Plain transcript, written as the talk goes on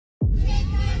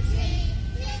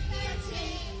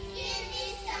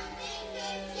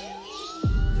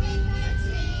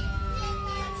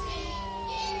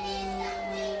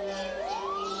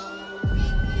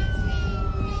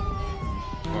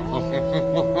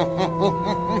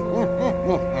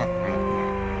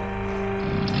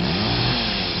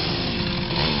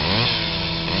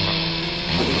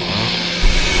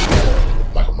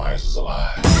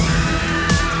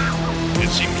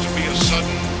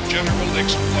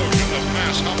children of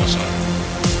mass homicide.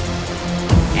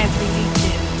 Whatever you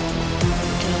do,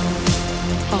 don't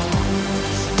fall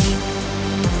asleep.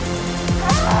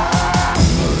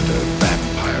 Murder,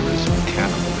 vampirism,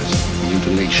 cannibalism,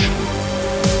 mutilation.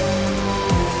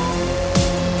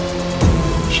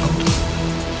 Sometimes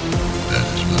that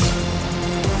is murder.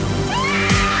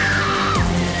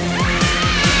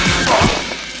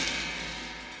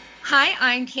 Hi,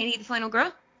 I'm Candy the Final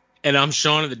Girl. And I'm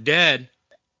Shaun of the Dead.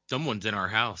 Someone's in our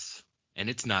house, and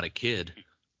it's not a kid.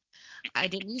 I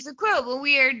didn't use a quote, but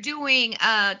we are doing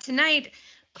tonight,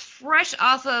 fresh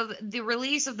off of the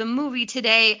release of the movie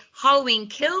today, Halloween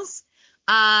Kills.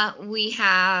 We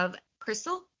have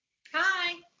Crystal.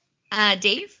 Hi.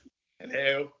 Dave.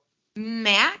 Hello.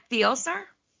 Matt, the All-Star.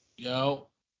 Yo.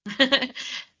 Di.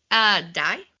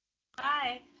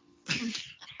 Hi.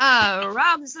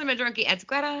 Rob, the Cinema Drunkie at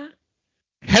Squetta.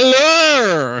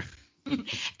 Hello.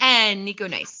 And Nico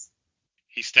Nice.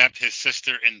 He stabbed his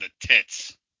sister in the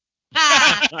tits.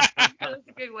 That was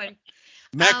a good one.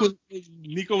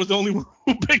 Nico was the only one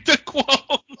who picked a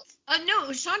quote.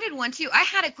 No, Shaun did one too. I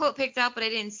had a quote picked out, but I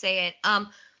didn't say it.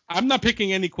 I'm not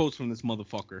picking any quotes from this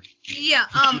motherfucker. Yeah.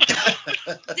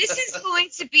 This is going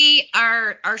to be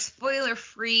our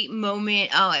spoiler-free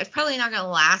moment. It's probably not going to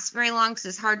last very long because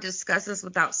it's hard to discuss this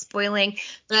without spoiling.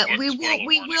 But we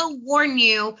will warn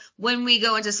you when we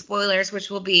go into spoilers, which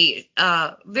will be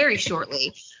very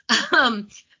shortly.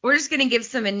 We're just going to give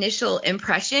some initial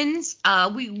impressions.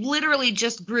 We literally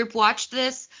just group watched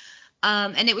this,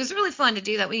 and it was really fun to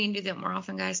do that. We need to do that more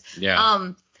often, guys.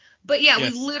 Yeah. But yeah,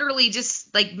 Yes. we literally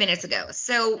just like minutes ago.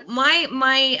 So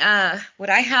my what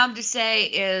I have to say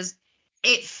is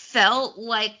it felt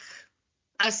like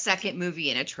a second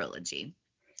movie in a trilogy.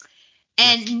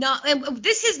 And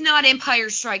this is not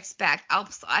Empire Strikes Back.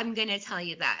 I'm going to tell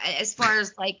you that. As far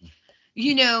as like,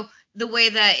 the way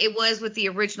that it was with the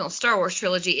original Star Wars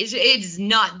trilogy, it's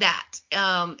not that.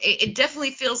 It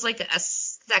definitely feels like a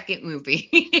second movie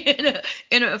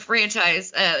in a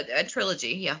franchise, a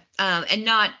trilogy, yeah. And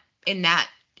not in that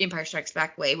Empire Strikes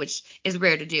Back way, which is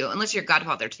rare to do, unless you're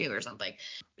Godfather 2 or something.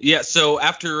 Yeah, so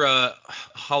after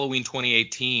Halloween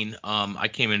 2018, I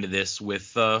came into this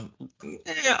with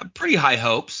pretty high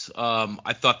hopes.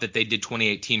 I thought that they did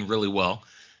 2018 really well,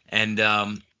 and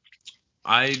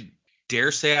I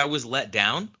dare say I was let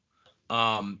down.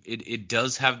 It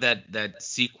does have that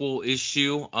sequel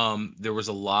issue. There was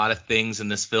a lot of things in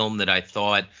this film that I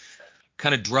thought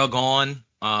kind of drug on.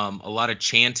 A lot of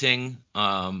chanting,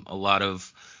 a lot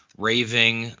of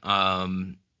raving,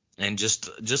 and just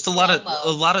a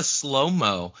lot of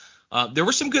slow-mo. There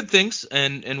were some good things,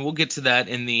 and we'll get to that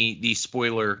in the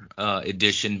spoiler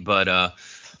edition. But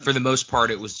for the most part,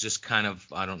 it was just kind of,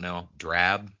 I don't know,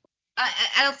 drab.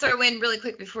 I'll throw in really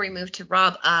quick before we move to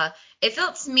Rob. It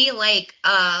felt to me like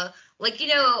I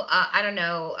don't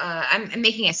know. I'm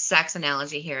making a sex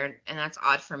analogy here, and that's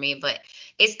odd for me, but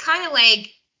it's kind of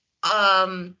like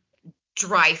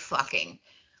dry fucking.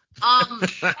 Some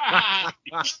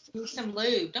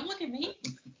lube. Don't look at me.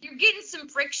 You're getting some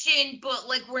friction, but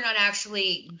like we're not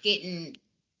actually getting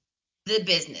the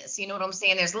business. You know what I'm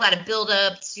saying? There's a lot of build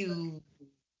up to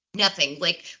nothing.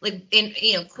 Like in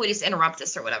coitus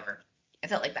interruptus or whatever. I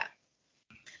felt like that.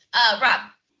 Rob.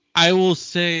 I will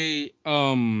say,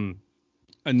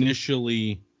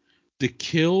 initially, the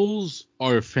kills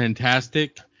are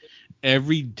fantastic.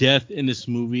 Every death in this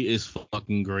movie is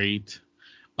fucking great.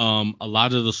 A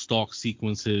lot of the stalk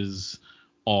sequences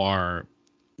are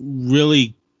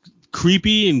really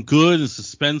creepy and good and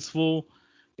suspenseful.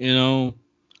 The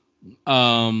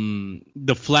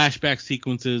flashback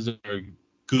sequences are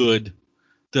good.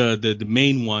 The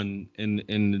main one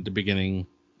in the beginning,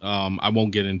 I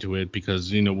won't get into it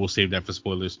because we'll save that for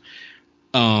spoilers.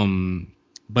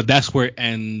 But that's where it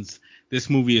ends. This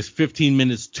movie is 15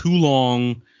 minutes too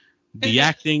long. The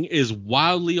acting is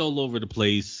wildly all over the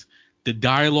place. The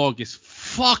dialogue is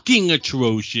fucking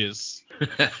atrocious.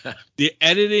 The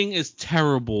editing is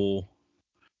terrible.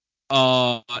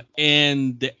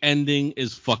 And the ending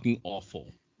is fucking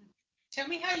awful. Tell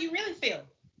me how you really feel.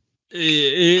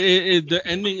 The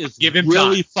ending is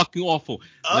really fucking awful.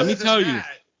 Let me tell you,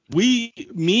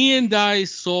 me and Di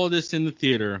saw this in the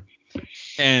theater,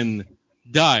 and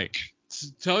Di,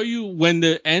 to tell you when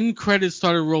the end credits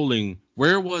started rolling,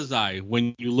 where was I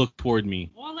when you looked toward me?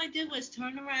 All I did was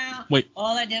turn around. Wait.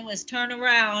 All I did was turn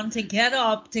around to get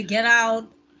up, to get out,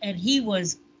 and he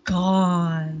was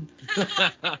gone.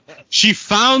 She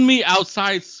found me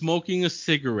outside smoking a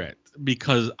cigarette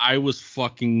because I was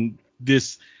fucking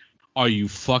this. Are you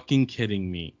fucking kidding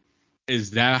me?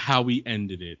 Is that how we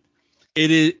ended it?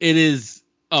 It is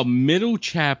a middle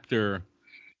chapter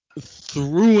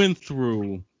through and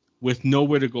through with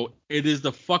nowhere to go. It is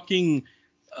the fucking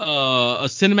a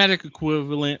cinematic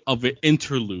equivalent of an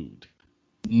interlude.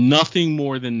 Nothing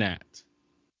more than that.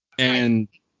 And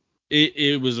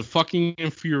it was a fucking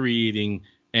infuriating,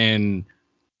 and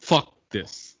fuck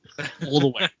this all the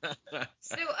way.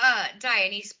 So, Di,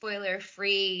 any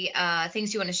spoiler-free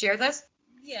things you want to share with us?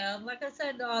 Yeah, like I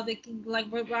said, like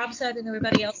what Rob said and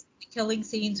everybody else, the killing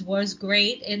scenes was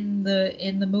great in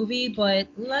the movie, but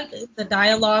like the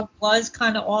dialogue was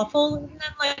kind of awful. And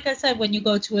then, like I said, when you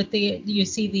go to a theater, you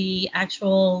see the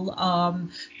actual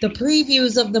the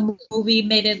previews of the movie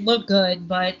made it look good,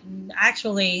 but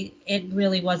actually it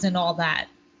really wasn't all that.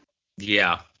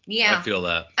 Yeah. Yeah. I feel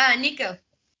that. Nico.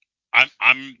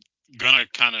 I'm gonna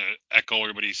kind of echo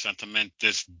everybody's sentiment.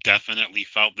 This definitely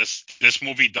felt this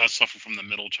movie does suffer from the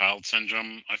middle child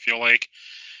syndrome. I feel like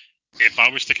if I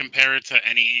was to compare it to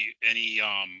any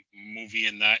movie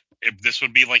in that, this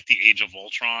would be like the Age of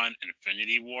Ultron,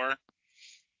 Infinity War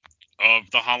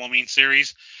of the Halloween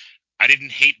series. I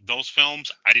didn't hate those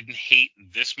films. I didn't hate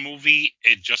this movie.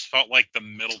 It just felt like the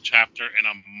middle chapter in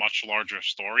a much larger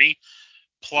story.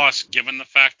 Plus, given the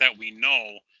fact that we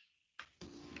know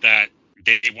that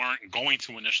they weren't going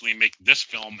to initially make this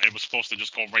film, it was supposed to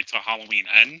just go right to Halloween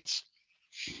Ends.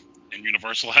 And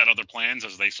Universal had other plans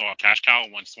as they saw a cash cow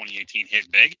once 2018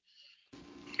 hit big.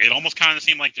 It almost kind of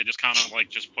seemed like they just kind of like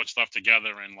just put stuff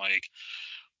together and like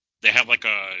they had like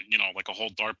a like a whole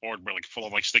dartboard where like full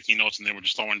of like sticky notes, and they were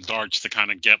just throwing darts to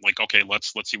kind of get like, okay,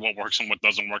 let's see what works and what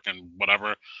doesn't work and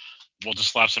whatever. We'll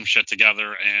just slap some shit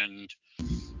together and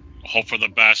hope for the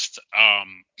best.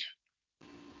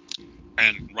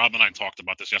 And Rob and I talked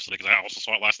about this yesterday because I also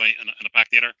saw it last night in a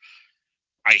packed theater.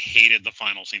 I hated the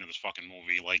final scene of this fucking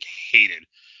movie.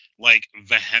 Like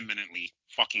vehemently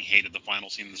fucking hated the final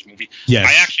scene of this movie. Yes.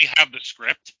 I actually have the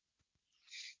script.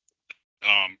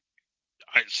 I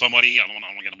don't want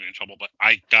to get me in trouble, but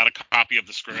I got a copy of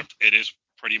the script. It is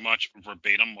pretty much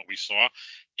verbatim what we saw,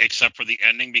 except for the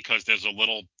ending, because there's a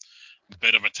little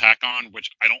bit of a tack on,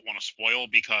 which I don't want to spoil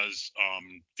because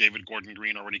David Gordon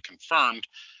Green already confirmed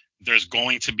there's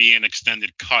going to be an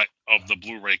extended cut of the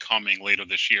Blu-ray coming later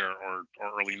this year or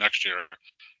early next year,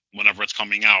 whenever it's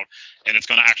coming out, and it's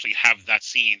going to actually have that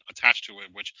scene attached to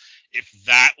it, which if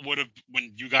that would have,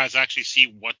 when you guys actually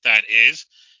see what that is,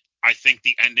 I think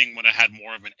the ending would have had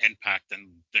more of an impact than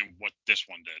what this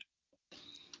one did.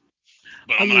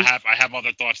 But I have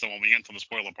other thoughts that when we get into the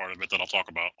spoiler part of it that I'll talk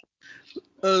about.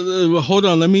 Hold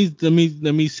on, let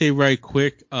me say right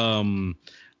quick. Me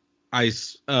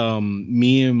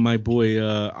and my boy,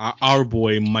 our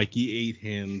boy Mikey Eight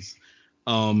Hands,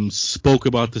 spoke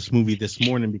about this movie this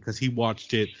morning because he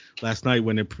watched it last night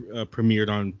when it premiered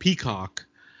on Peacock,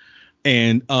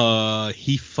 and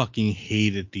he fucking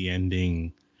hated the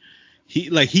ending. He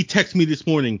texted me this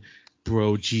morning,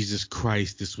 bro, Jesus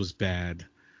Christ, this was bad.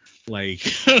 Like,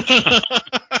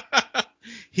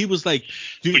 he was like,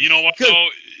 dude. But you know what though,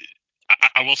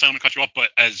 I will say, I'm gonna cut you off, but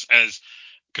as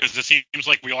because it seems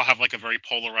like we all have like a very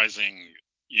polarizing,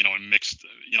 and mixed,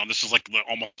 this is like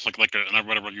almost like and I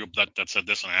read a review that said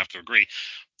this, and I have to agree.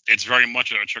 It's very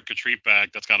much a trick or treat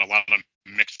bag that's got a lot of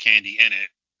mixed candy in it,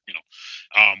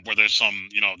 where there's some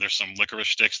licorice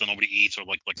sticks that nobody eats, or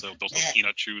like those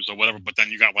peanut chews or whatever. But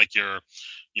then you got like your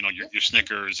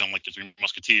Snickers and like your Three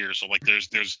Musketeers. So like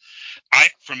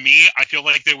for me, I feel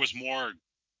like there was more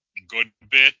good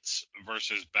bits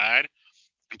versus bad.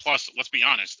 And plus, let's be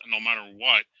honest, no matter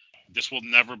what, this will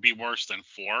never be worse than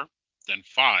 4, than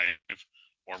 5,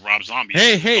 or Rob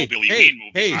Zombie's Billy Ween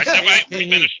movie. Let me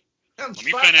finish.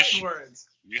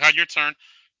 You had your turn.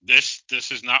 This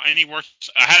is not any worse.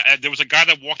 There was a guy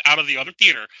that walked out of the other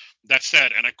theater that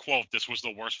said, and I quote, "This was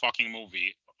the worst fucking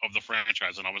movie of the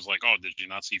franchise." And I was like, "Oh, did you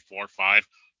not see 4, 5,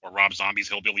 or Rob Zombie's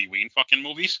Hillbilly Ween fucking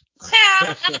movies?"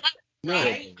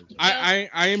 No, I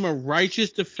am a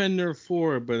righteous defender of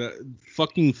 4, but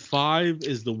fucking 5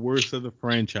 is the worst of the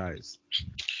franchise.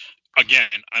 Again,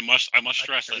 I must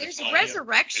stress that there's a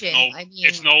resurrection.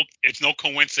 It's no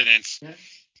coincidence.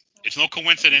 It's no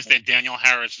coincidence that Daniel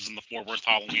Harris is in the 4 worst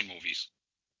Halloween movies.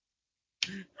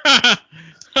 I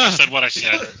said what I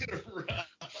said.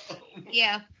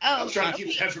 Yeah. I was trying to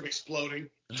keep Ted from exploding.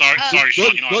 Sorry,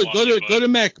 Sean. Go to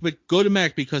Mac, but go to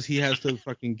Mac because he has to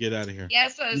fucking get out of here.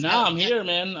 Yes. I'm here,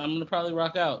 man. I'm gonna probably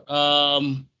rock out.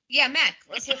 Yeah, Mac.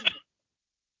 Let's hear from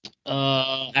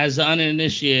you. As an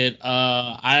uninitiated,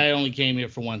 I only came here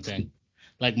for one thing,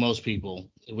 like most people,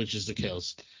 which is the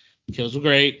kills. The kills were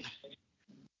great.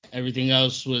 Everything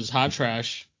else was hot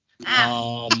trash.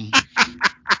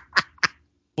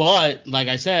 But like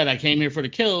I said, I came here for the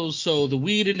kills, so the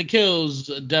weed and the kills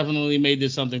definitely made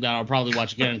this something that I'll probably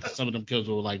watch again because some of them kills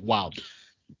were like wow.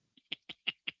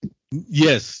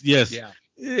 Yes. Yeah.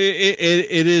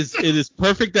 It is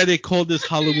perfect that they called this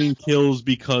Halloween Kills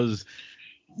because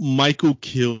Michael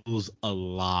kills a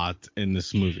lot in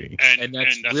this movie. And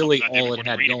that's really something that all David it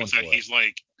had Moreno going said. for it. He's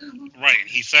like, right, and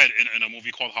he said in a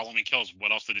movie called Halloween Kills,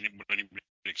 what else did anybody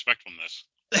expect from this?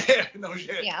 No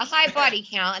shit. Yeah, a high body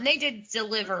count, and they did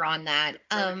deliver on that.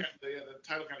 The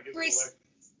title kind of gives it away.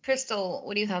 Crystal,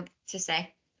 what do you have to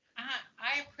say?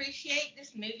 I appreciate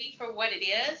this movie for what it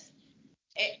is.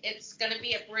 It's going to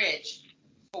be a bridge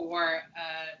for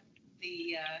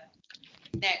the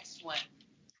next one.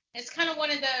 It's kind of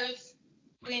one of those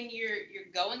when you're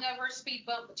going over a speed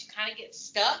bump, but you kind of get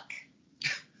stuck.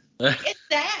 It's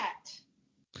that.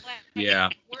 Like, Yeah.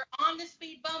 We're on the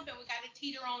speed bump and we got to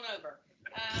teeter on over.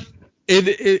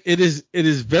 It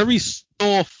is very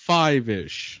Saw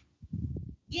 5-ish.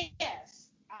 Yes.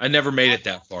 I never made it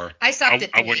that far. I stopped at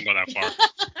I 3. wouldn't go that far.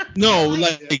 No,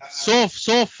 like Saw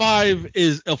 5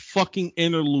 is a fucking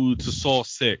interlude to Saw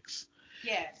 6.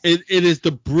 Yes. It is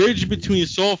the bridge between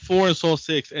Saw 4 and Saw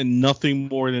 6 and nothing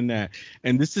more than that.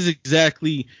 And this is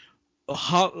exactly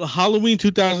Halloween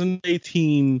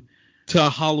 2018 to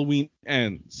Halloween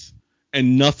Ends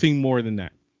and nothing more than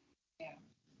that.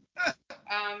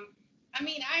 I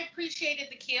mean, I appreciated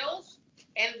the kills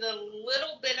and the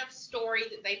little bit of story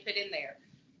that they put in there.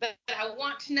 But I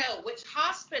want to know which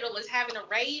hospital is having a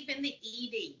rave in the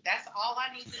ED. That's all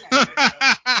I need to know.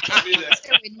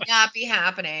 It would not be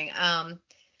happening.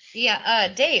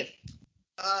 Dave.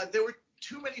 There were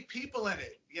too many people in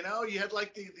it. You know, you had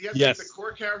like the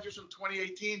core characters from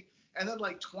 2018, and then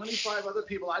like 25 other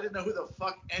people. I didn't know who the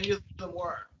fuck any of them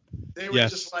were. They were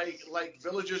just like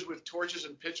villagers with torches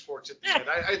and pitchforks at the end.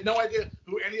 I had no idea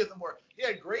who any of them were.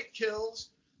 Yeah, great kills.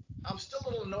 I'm still a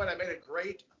little annoyed. I made a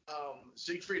great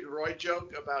Siegfried and Roy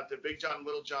joke about the Big John,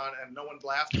 Little John, and no one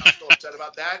laughed. I'm still upset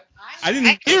about that. I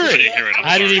didn't hear it.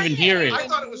 I didn't even hear it. I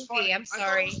thought it was funny. I'm sorry. I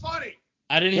thought it was funny.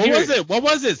 I didn't hear it. What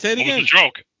was it? Say it What again. was the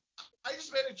joke? I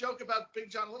just made a joke about Big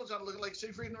John and Little John looking like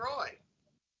Siegfried and Roy.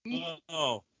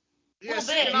 Oh. Yeah, Well,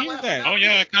 see, Ben, and I'm hear laughing that. out Oh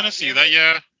yeah, I loud. kind of see that.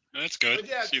 Yeah, that's good. But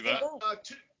yeah, See that.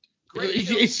 Great It's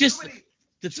kills, just too many,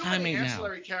 the too time many ain't now.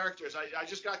 ancillary characters. I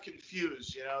just got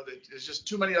confused. You know, there's just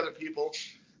too many other people.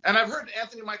 And I've heard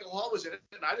Anthony Michael Hall was in it,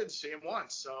 and I didn't see him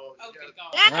once. So Oh, you know,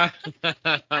 good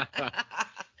God. I felt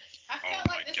Oh,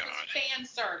 my like this was God. fan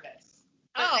service.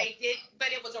 But they did,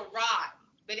 but it was a ride.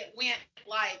 But it went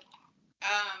like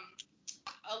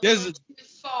a little too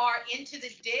far into the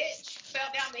ditch, fell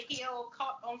down the hill,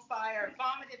 caught on fire,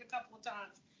 vomited a couple of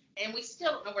times, and we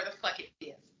still don't know where the fuck it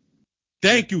is.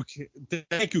 Thank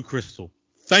you, Crystal.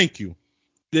 Thank you.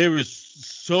 There is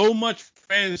so much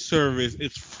fan service.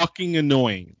 It's fucking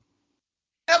annoying.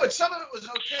 yeah, but some of it was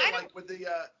okay, like with the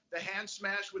hand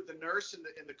smash with the nurse in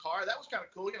the car. That was kind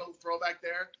of cool. You know, throwback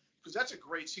there, because that's a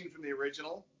great scene from the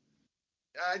original.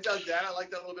 I dug that. I like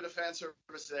that little bit of fan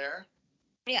service there.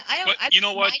 Yeah, I don't. But I you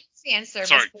know what? Like fan service.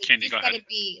 Sorry, but Candy, you go just gotta ahead.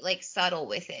 be like subtle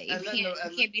with it. You And then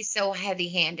can't. You can't be so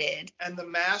heavy-handed. And the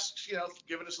masks, you know,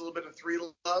 giving us a little bit of 3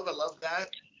 Love. I love that.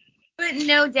 But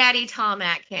no, Daddy Tom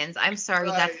Atkins. I'm sorry,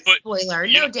 Right. that's a But spoiler.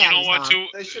 You No, know Daddy what, Tom. too?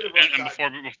 They should have And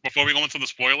before we go into the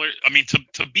spoiler, I mean,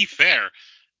 to be fair,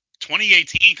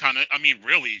 2018 kind of, I mean,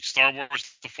 really, Star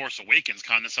Wars: The Force Awakens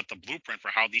kind of set the blueprint for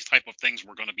how these type of things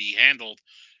were going to be handled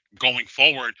going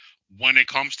forward when it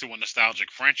comes to a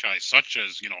nostalgic franchise such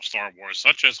as, you know, Star Wars,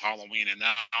 such as Halloween, and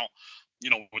now, you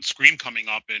know, with Scream coming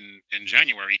up in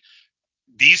January.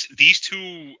 These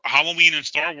two, Halloween and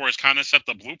Star Wars, kind of set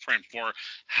the blueprint for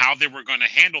how they were going to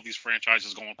handle these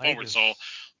franchises going forward. So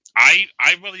I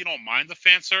really don't mind the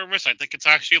fan service. I think it's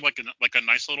actually like a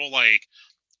nice little like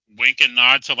wink and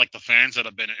nod to like the fans that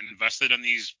have been invested in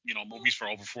these, you know, movies for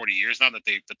over 40 years now that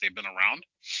they've been around.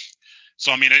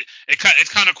 So I mean, it's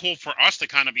kind of cool for us to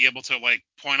kind of be able to like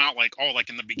point out like, oh, like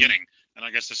in the beginning, and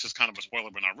I guess this is kind of a spoiler,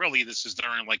 but not really. This is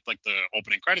during like the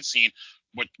opening credit scene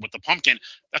with the pumpkin.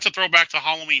 That's a throwback to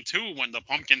Halloween 2 when the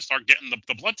pumpkins start getting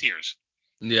the blood tears,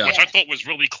 Yeah. which I thought was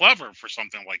really clever for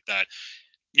something like that.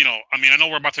 You know, I mean, I know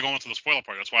we're about to go into the spoiler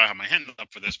part. That's why I have my hand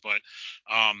up for this, but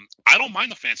I don't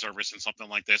mind the fan service in something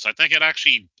like this. I think it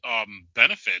actually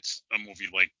benefits a movie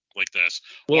like this,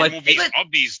 Well, or movies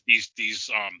of these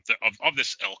of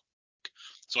this ilk,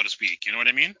 so to speak. You know what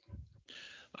I mean?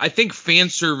 I think fan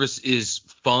service is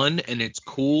fun and it's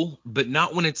cool, but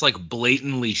not when it's like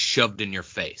blatantly shoved in your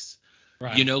face.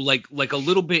 Right. You know, like a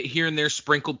little bit here and there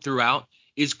sprinkled throughout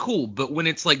is cool, but when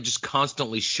it's like just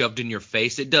constantly shoved in your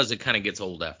face, it kind of gets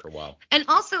old after a while. And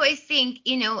also, I think,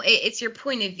 it's your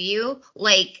point of view.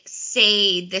 Like,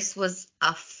 say this was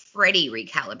a Freddy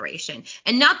recalibration,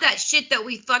 and not that shit that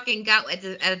we fucking got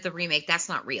at the remake. That's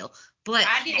not real. But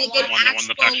I didn't like want an one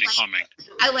actual, that's actually like, coming.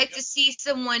 I like to see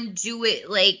someone do it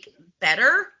like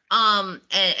better,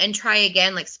 and try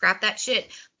again, like scrap that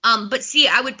shit. But see,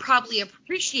 I would probably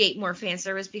appreciate more fan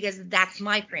service because that's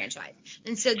my franchise,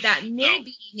 and so that may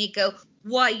be, Nico,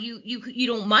 why you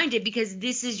don't mind it, because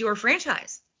this is your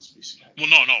franchise. Well,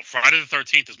 no. Friday the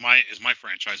 13th is my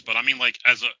franchise, but I mean, like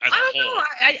as a I don't whole. know.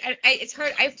 It's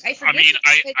hard. I forget. I mean,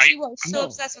 that you are so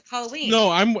obsessed with Halloween.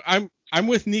 No, I'm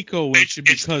with Nico It's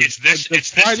this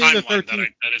Friday the timeline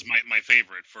 13th. that is my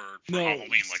favorite for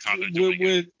Halloween, like how they're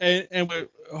doing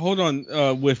it. Hold on.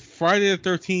 With Friday the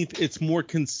 13th, it's more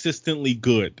consistently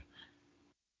good.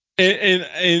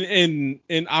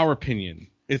 In our opinion,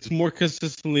 it's more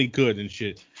consistently good and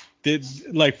shit.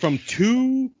 Like from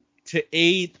 2 to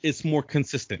 8, it's more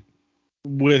consistent.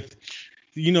 With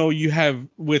you have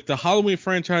with the Halloween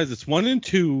franchise, it's 1 and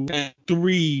 2 and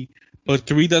 3, but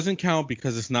 3 doesn't count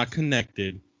because it's not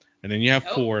connected. And then you have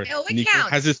 4. It counts.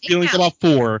 Has his feelings about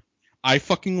 4. I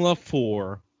fucking love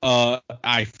 4.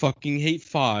 I fucking hate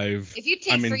 5. If you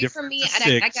take 3 from me,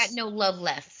 I got no love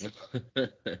left.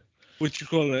 What you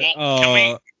call it?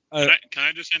 Can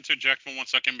I just interject for 1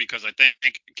 second, because I think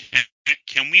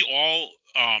can we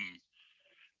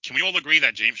all agree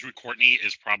that James Reed Courtney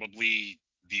is probably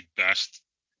the best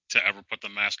to ever put the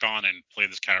mask on and play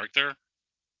this character?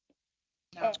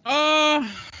 I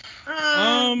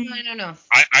don't know.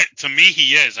 I to me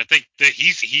he is. I think that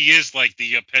he is like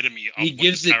the epitome of what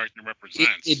this character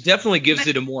represents. It definitely gives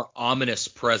it a more ominous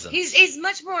presence. He's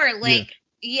much more like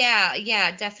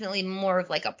definitely more of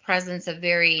like a presence of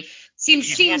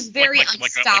seems very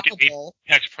unstoppable.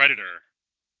 Like a Predator.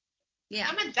 Yeah.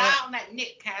 I'm gonna die on that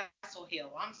Nick Castle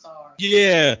hill. I'm sorry.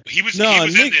 Yeah. He was in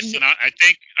this, and I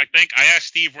think I asked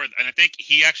Steve and I think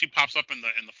he actually pops up in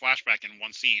the flashback in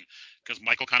one scene, because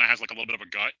Michael kind of has like a little bit of a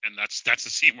gut, and that's the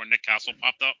scene where Nick Castle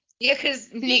popped up. Yeah,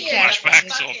 because Nick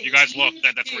flashback. So if you guys look,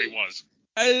 that's where he was.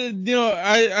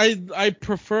 I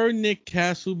prefer Nick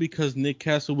Castle because Nick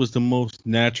Castle was the most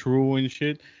natural and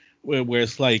shit. Where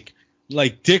it's like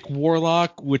Dick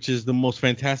Warlock, which is the most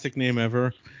fantastic name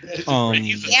ever.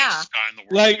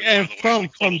 Like, and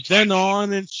from then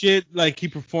on and shit, like he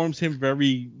performs him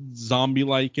very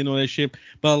zombie-like and all that shit.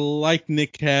 But I like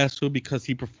Nick Castle because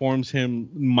he performs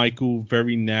him Michael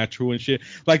very natural and shit.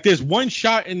 Like there's one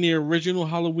shot in the original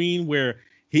Halloween where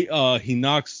he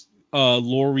knocks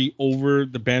Laurie over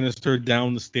the banister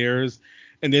down the stairs,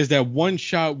 and there's that one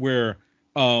shot where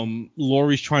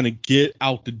Laurie's trying to get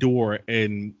out the door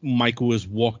and Michael is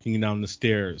walking down the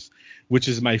stairs, which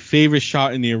is my favorite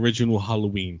shot in the original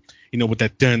Halloween. With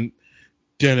that dun,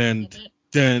 and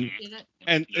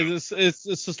it's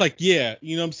just like, yeah,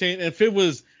 you know what I'm saying? If it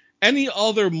was any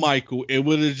other Michael, it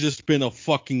would have just been a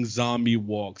fucking zombie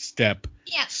walk step.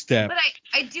 But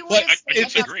I do want to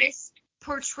say about this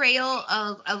portrayal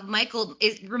of Michael,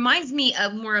 it reminds me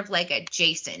of more of like a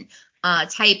Jason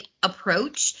type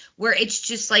approach, where it's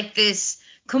just like this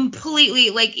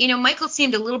completely, like, Michael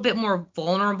seemed a little bit more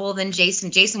vulnerable than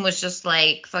Jason. Jason was just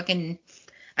like fucking,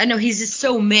 I know, he's just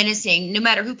so menacing no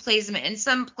matter who plays him, and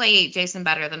some play Jason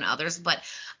better than others, but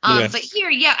here,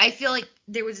 I feel like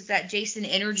there was that Jason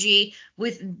energy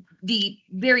with the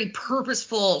very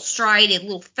purposeful stride, a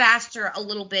little faster, a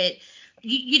little bit.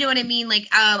 You know what I mean? Like,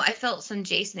 I felt some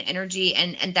Jason energy,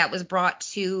 and that was brought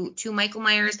to Michael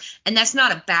Myers, and that's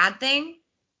not a bad thing.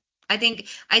 I think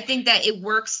that it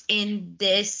works in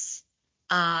this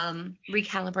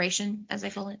recalibration, as I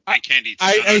call it. Candy,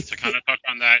 to kind of touch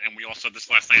on that, and we all said this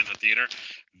last night in the theater.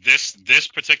 This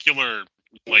particular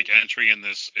like entry in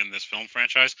this film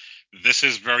franchise, this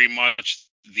is very much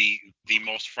the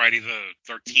most Friday the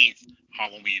 13th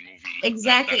Halloween movie.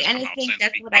 Exactly, and I think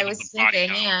that's what I was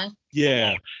thinking.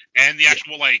 Yeah. And the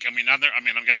actual I'm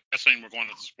guessing we're going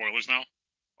to the spoilers now.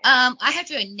 I have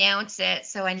to announce it,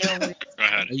 so I know. Go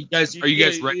ahead. Are you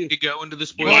guys ready to go into the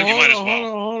spoilers?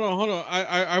 Hold on.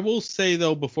 I will say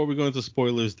though, before we go into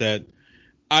spoilers, that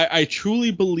I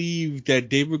truly believe that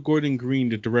David Gordon Green,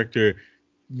 the director,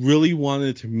 really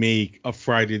wanted to make a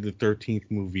Friday the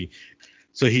 13th movie.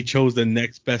 So he chose the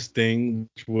next best thing,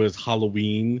 which was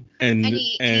Halloween, and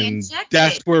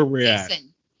that's where we're at.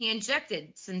 He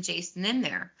injected some Jason in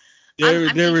there.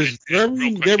 There is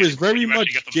very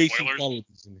much Jason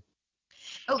qualities in it.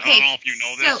 Okay, I don't know if you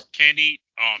know this, Candy,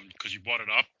 because you brought it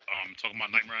up. Talking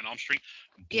about Nightmare on Elm Street.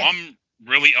 Blum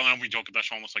really, I don't know, we joke about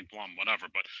Sean looks like Blum, whatever,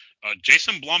 but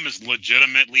Jason Blum is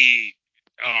legitimately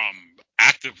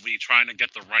actively trying to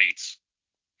get the rights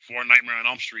for Nightmare on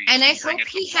Elm Street. And I hope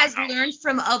he has learned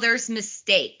from others'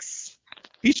 mistakes.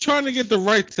 He's trying to get the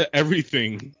rights to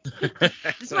everything. This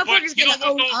motherfucker's gonna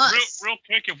own us. Real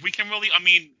quick, if we can really, I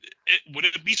mean, would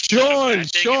it be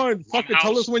Sean, fucking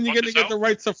tell us when you're gonna get the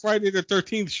rights to Friday the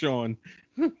 13th, Sean.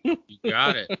 You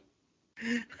got it.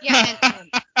 Yeah, and,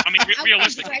 I mean,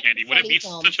 realistically, Candy, would it be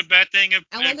such a bad thing if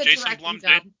Jason Blum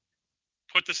did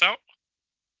put this out?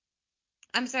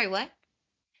 I'm sorry, what?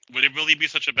 Would it really be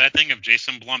such a bad thing if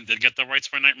Jason Blum did get the rights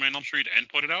for Nightmare on Elm Street and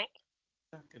put it out?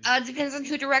 It depends on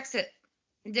who directs it.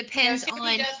 It depends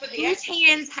on whose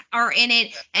hands are in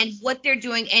it and what they're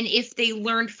doing and if they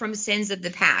learned from sins of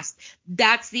the past.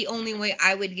 That's the only way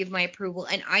I would give my approval.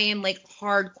 And I am like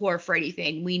hardcore Freddy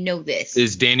fan. We know this.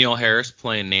 Is Danielle Harris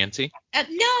playing Nancy?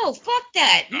 No, fuck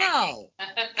that. No,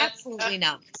 absolutely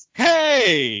not.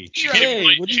 Hey,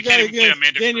 what do you got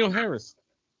against Danielle Harris?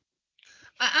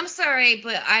 I'm sorry,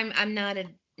 but I'm not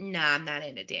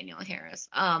into Danielle Harris.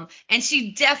 And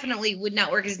she definitely would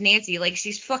not work as Nancy. Like,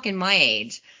 she's fucking my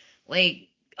age. Like,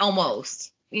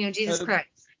 almost. You know, Jesus Christ.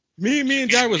 Me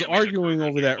and Dad was arguing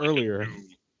over that earlier.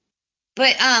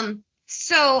 But,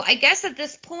 so I guess at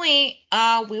this point,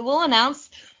 we will announce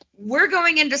we're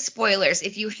going into spoilers.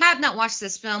 If you have not watched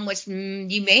this film, which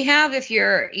you may have if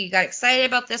you got excited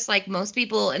about this like most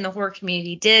people in the horror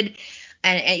community did,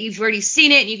 and you've already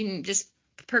seen it, and you can just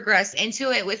progress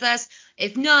into it with us.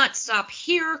 If not, stop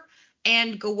here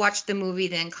and go watch the movie,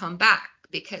 then come back,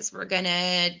 because we're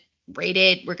gonna rate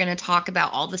it. We're gonna talk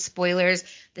about all the spoilers,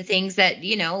 the things that,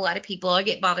 you know, a lot of people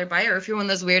get bothered by, or if you're one of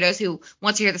those weirdos who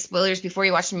wants to hear the spoilers before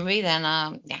you watch the movie, then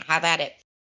have at it.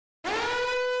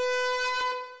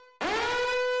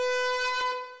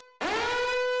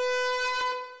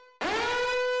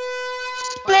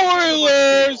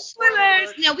 Spoilers!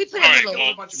 No, we put a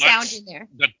little sound in there.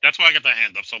 That's why I got the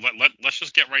hand up. So let's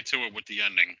just get right to it with the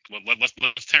ending. Let's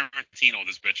Tarantino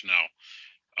this bitch now.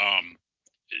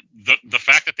 The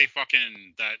fact that they I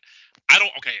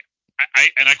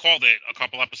called it a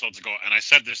couple episodes ago, and I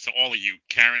said this to all of you.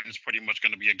 Karen's pretty much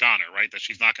going to be a goner, right? That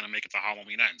she's not going to make it to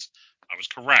Halloween Ends. I was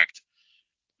correct.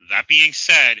 That being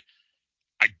said,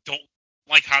 I don't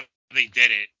like how they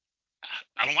did it.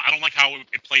 I don't like how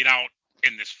it played out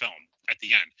in this film at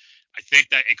the end. I think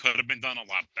that it could have been done a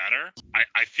lot better.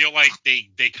 I feel like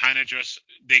they kind of just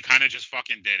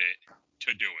fucking did it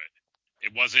to do it.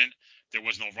 There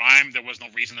was no rhyme, there was no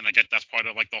reason, and I get that's part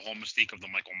of like the whole mystique of the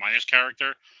Michael Myers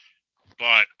character.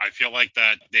 But I feel like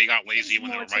that they got lazy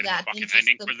when they were writing the fucking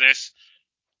ending for this.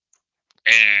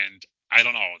 And I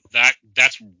don't know.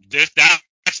 That's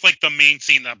like the main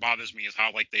scene that bothers me, is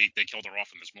how like they killed her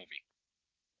off in this movie.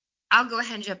 I'll go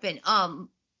ahead and jump in.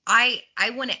 I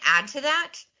want to add to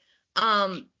that.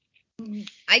 I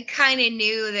kind of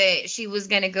knew that she was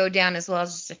going to go down, as well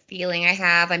as just a feeling I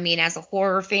have. I mean, as a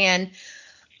horror fan.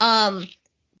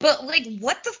 But like,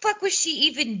 what the fuck was she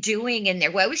even doing in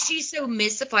there? Why was she so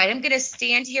mystified? I'm going to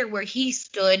stand here where he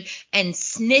stood and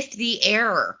sniff the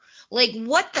air. Like,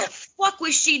 what the fuck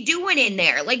was she doing in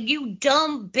there? Like, you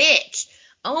dumb bitch.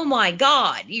 Oh my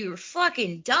God, you're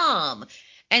fucking dumb.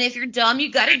 And if you're dumb,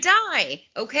 you gotta die,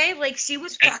 okay? Like, she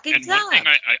was fucking dumb. And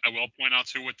one thing I will point out,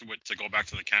 too, with to go back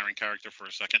to the Karen character for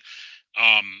a second,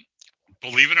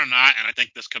 believe it or not, and I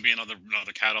think this could be another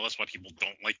catalyst why people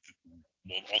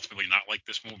will ultimately not like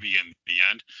this movie in the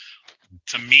end.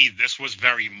 To me, this was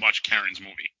very much Karen's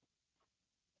movie.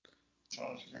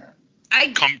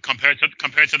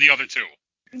 Compared to the other two.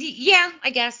 Yeah,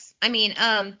 I guess. I mean,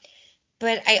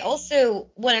 but I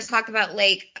also want to talk about,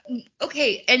 like,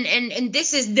 okay, and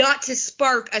this is not to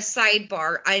spark a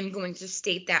sidebar. I'm going to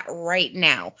state that right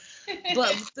now.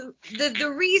 But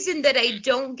the reason that I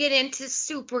don't get into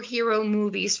superhero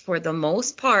movies for the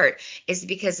most part is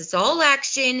because it's all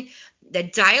action, the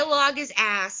dialogue is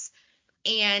ass,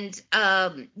 and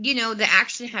you know, the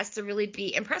action has to really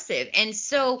be impressive. And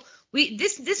so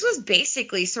this was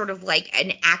basically sort of like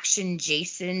an action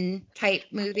Jason type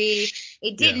movie.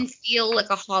 It didn't feel like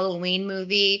a Halloween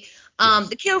movie.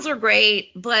 The kills were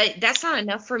great, but that's not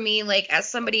enough for me. Like,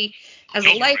 as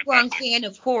a lifelong fan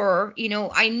of horror, you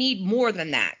know, I need more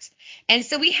than that. And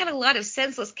so we had a lot of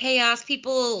senseless chaos,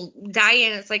 people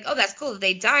dying. It's like, oh, that's cool that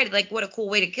they died. Like, what a cool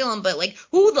way to kill them. But, like,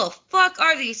 who the fuck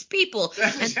are these people?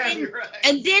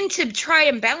 And then to try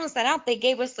and balance that out, they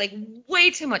gave us, like,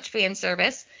 way too much fan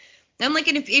service. I'm like,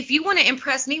 and if you want to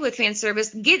impress me with fan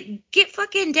service, get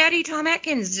fucking Daddy Tom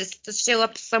Atkins just to show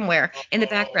up somewhere in the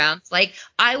background. Like,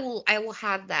 I will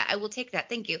have that. I will take that.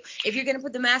 Thank you. If you're gonna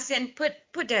put the mask in, put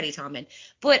Daddy Tom in.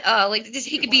 But like,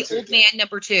 he could be old man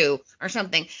number 2 or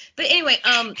something. But anyway,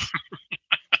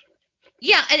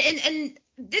 yeah, and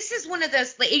this is one of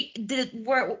those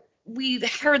where we've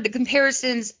heard the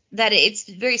comparisons that it's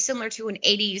very similar to an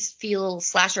 80s feel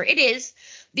slasher. It is,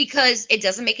 because it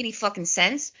doesn't make any fucking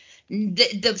sense.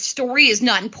 The story is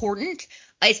not important.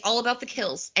 It's all about the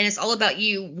kills, and it's all about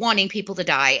you wanting people to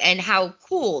die and how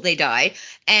cool they die.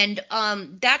 And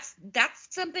that's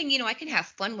something, I can have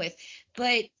fun with.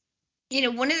 But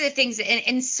one of the things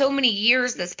in so many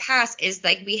years that's passed is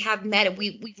like we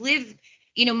live,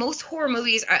 most horror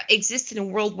movies exist in a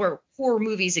world where horror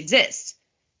movies exist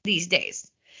these days.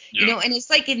 Yeah. And it's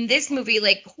like in this movie,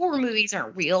 like, horror movies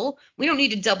aren't real. We don't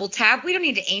need to double tap. We don't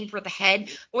need to aim for the head,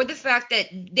 or the fact that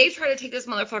they've tried to take this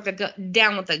motherfucker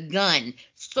down with a gun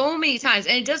so many times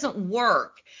and it doesn't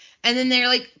work. And then they're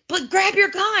like, but grab your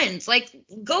guns, like,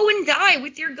 go and die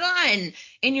with your gun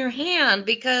in your hand,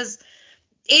 because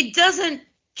it doesn't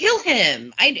kill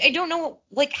him. I don't know,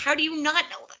 like, how do you not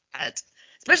know that?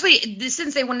 Especially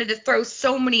since they wanted to throw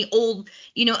so many old,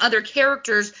 other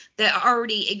characters that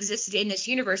already existed in this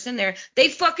universe in there. They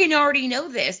fucking already know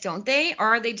this, don't they? Or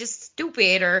are they just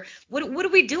stupid? Or what are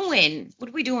we doing?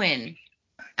 What are we doing?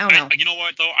 I don't know. You know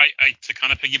what, though? I to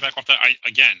kind of piggyback off that, I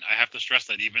have to stress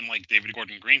that even like David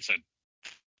Gordon Green said,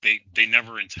 they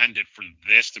never intended for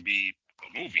this to be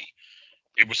a movie.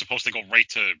 It was supposed to go right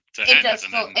to it end. Does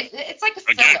feel, it's like a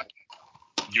again,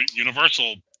 filler.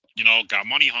 Universal, got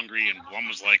money hungry, and one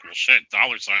was like, well, shit,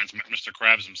 dollar signs. Mr.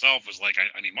 Krabs himself was like,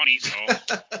 I need money, so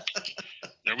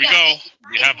there we go.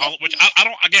 We have which I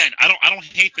don't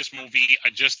hate this movie.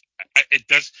 It just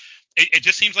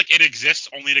seems like it exists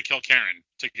only to kill Karen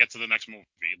to get to the next movie.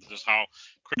 This is how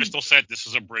Crystal said this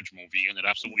is a bridge movie, and it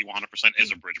absolutely 100%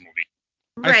 is a bridge movie.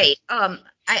 Right.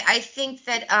 I think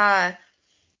that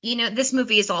this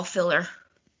movie is all filler.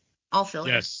 All filler.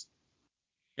 Yes.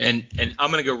 And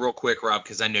I'm gonna go real quick, Rob,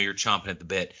 because I know you're chomping at the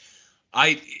bit.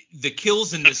 The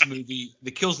kills in this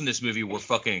movie were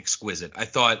fucking exquisite. I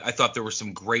thought there were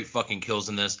some great fucking kills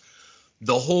in this.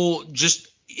 The whole, just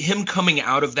him coming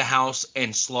out of the house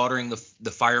and slaughtering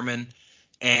the firemen,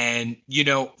 and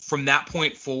from that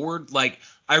point forward, like,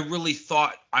 I really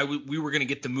thought we were gonna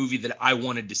get the movie that I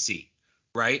wanted to see,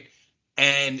 right?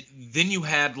 And then you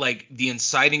had like the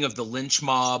inciting of the lynch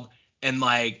mob. And,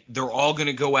 like, they're all going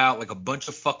to go out like a bunch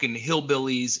of fucking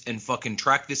hillbillies and fucking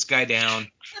track this guy down.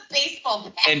 Baseball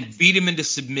bat. And beat him into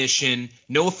submission.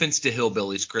 No offense to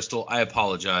hillbillies, Crystal. I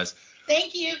apologize.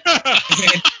 Thank you.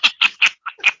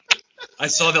 I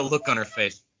saw that look on her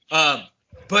face.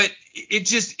 But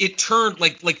it turned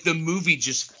like the movie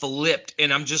just flipped.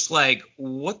 And I'm just like,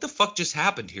 what the fuck just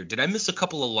happened here? Did I miss a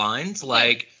couple of lines?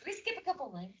 Like, we skip a couple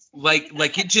lines.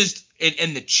 Like it just,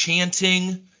 and the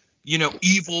chanting.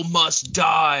 Evil must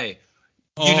die.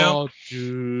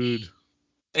 Dude.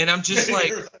 And I'm just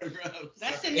like,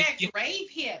 that's the next rave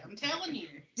hit. I'm telling you.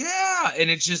 Yeah,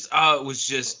 and it just, it was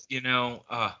just,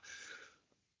 I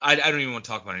don't even want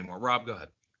to talk about it anymore. Rob, go ahead.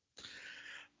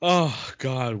 Oh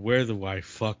God, where do I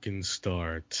fucking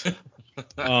start?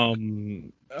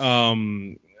 Like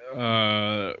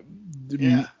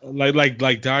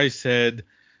Di said,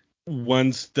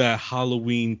 once the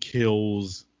Halloween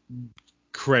Kills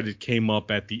credit came up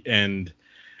at the end,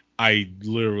 I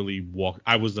literally walked.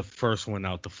 I was the first one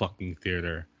out the fucking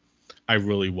theater. I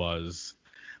really was.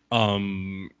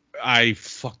 I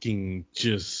fucking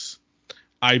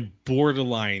I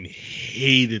borderline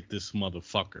hated this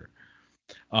motherfucker.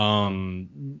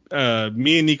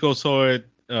 Me and Nico saw it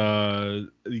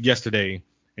yesterday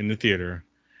in the theater,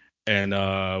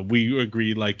 and we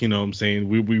agreed, like, what I'm saying,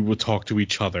 we would talk to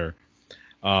each other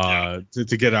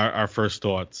to get our first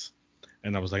thoughts.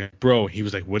 And I was like, bro, he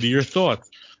was like, what are your thoughts?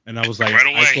 And I was like, right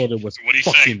away, I thought it was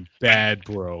fucking bad,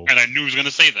 bro. And I knew he was going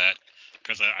to say that.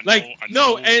 Because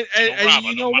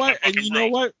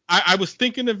I was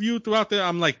thinking of you throughout there.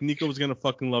 I'm like, Nico's going to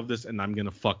fucking love this, and I'm going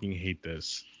to fucking hate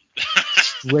this.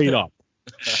 Straight up.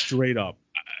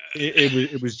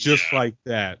 It was just like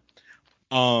that.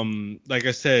 Like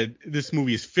I said, this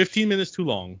movie is 15 minutes too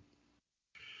long.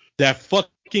 That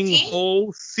fucking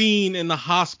whole scene in the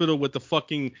hospital with the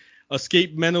fucking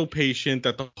escaped mental patient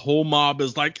that the whole mob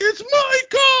is like, it's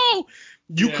Michael!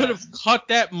 You could have cut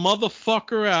that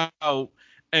motherfucker out,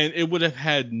 and it would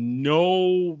have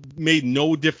made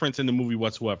no difference in the movie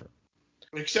whatsoever.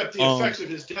 Except the effects of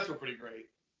his death were pretty great.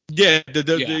 Yeah,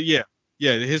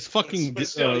 his fucking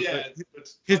his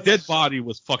dead body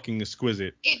was fucking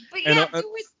exquisite.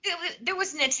 There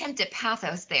was an attempt at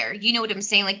pathos there. You know what I'm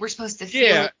saying? Like, we're supposed to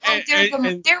feel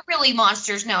they're really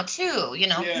monsters now too.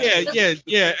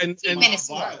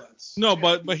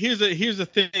 But here's the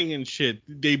thing and shit.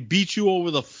 They beat you over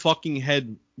the fucking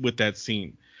head with that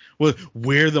scene. Well,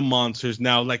 we're the monsters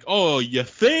now. Like, oh, you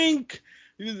think?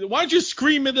 Why don't you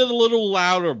scream it a little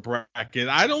louder, Bracken?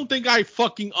 I don't think I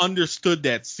fucking understood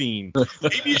that scene.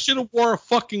 Maybe you should have wore a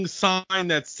fucking sign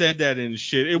that said that and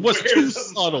shit. It was too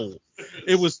subtle.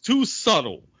 It was too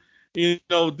subtle. You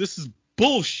know, this is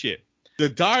bullshit. The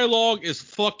dialogue is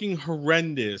fucking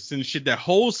horrendous and shit. That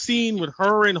whole scene with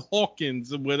her and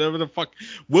Hawkins and whatever the fuck,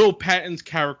 Will Patton's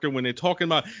character, when they're talking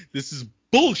about this is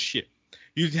bullshit.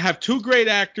 You have two great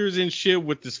actors and shit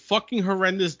with this fucking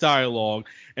horrendous dialogue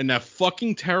and that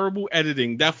fucking terrible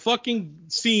editing. That fucking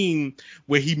scene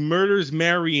where he murders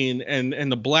Marion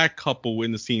and the black couple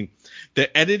in the scene.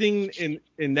 The editing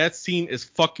in that scene is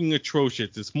fucking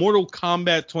atrocious. It's Mortal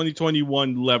Kombat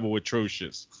 2021 level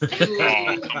atrocious. Oh,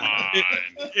 come on.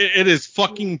 It is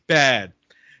fucking bad.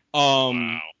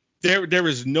 Wow. There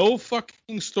is no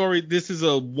fucking story. This is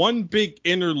a one big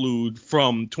interlude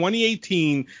from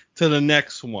 2018 to the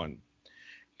next one.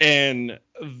 And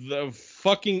the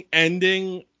fucking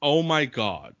ending, oh my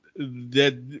God.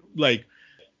 That, like,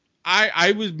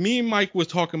 me and Mike was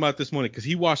talking about this morning because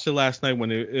he watched it last night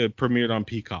when it premiered on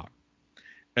Peacock.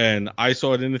 And I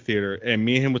saw it in the theater, and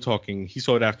me and him were talking. He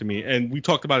saw it after me, and we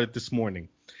talked about it this morning.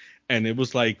 And it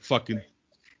was like fucking,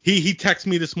 he texted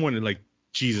me this morning like,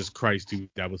 Jesus Christ, dude,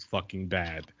 that was fucking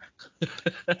bad.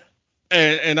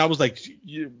 and I was like,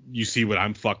 you see what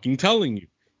I'm fucking telling you.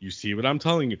 You see what I'm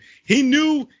telling you. He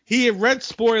knew, he had read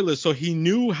spoilers, so he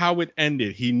knew how it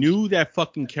ended. He knew that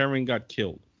fucking Karen got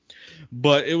killed.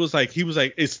 But it was like, he was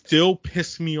like, it still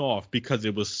pissed me off because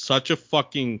it was such a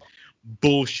fucking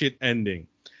bullshit ending.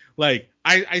 Like,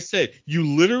 I said, you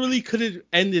literally could have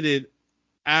ended it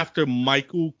after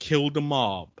Michael killed the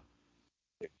mob.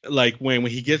 Like when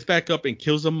he gets back up and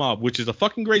kills the mob, which is a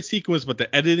fucking great sequence, but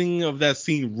the editing of that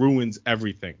scene ruins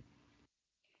everything.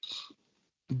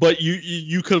 But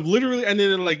you could have literally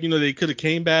ended it like, you know, they could have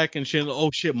came back and shit.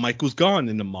 Oh shit, Michael's gone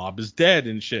and the mob is dead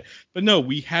and shit. But no,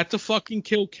 we had to fucking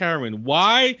kill Karen.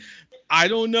 Why? I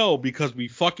don't know, because we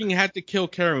fucking had to kill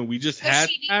Karen. We just had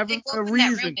to have a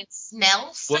reason. It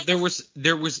smells. Well,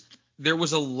 there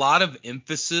was a lot of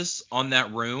emphasis on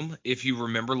that room, if you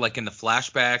remember, like in the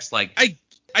flashbacks, like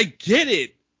I get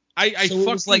it. I so fucking it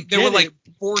was like they get were it. like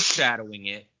foreshadowing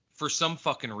it for some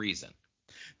fucking reason.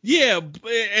 Yeah,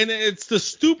 and it's the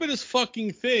stupidest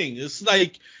fucking thing. It's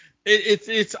like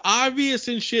it's obvious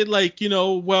and shit. Like, you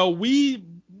know, well, we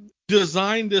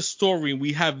designed this story.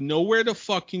 We have nowhere to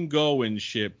fucking go and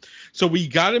shit. So we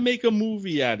got to make a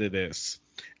movie out of this.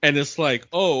 And it's like,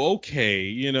 oh, okay,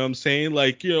 you know what I'm saying?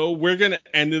 Like, you know, we're going to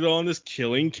end it on this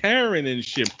killing Karen and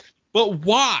shit. But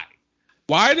why?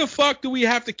 Why the fuck do we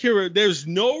have to kill her? There's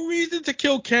no reason to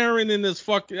kill Karen in this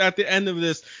fuck at the end of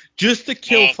this, just to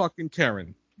kill fucking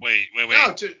Karen. Wait.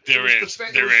 No, There is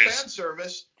fan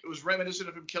service. It was reminiscent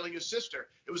of him killing his sister.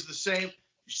 It was the same,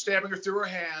 stabbing her through her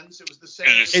hands. It was the same.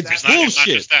 And It's not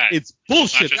bullshit. just that. It's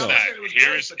bullshit, Not just though. that. It was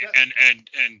Here's great, but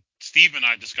and Steve and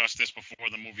I discussed this before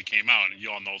the movie came out, and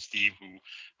you all know Steve, who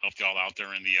helped y'all out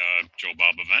there in the Joe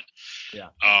Bob event. Yeah.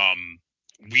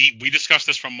 We discussed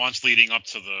this from months leading up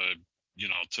to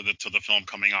the film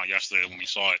coming out yesterday when we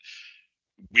saw it.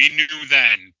 We knew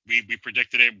then, we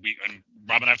predicted it. And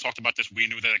Rob and I have talked about this. We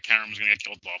knew that Karen was going to get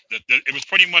killed off. It was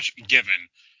pretty much given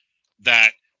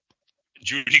that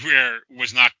Judy Greer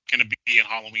was not going to be in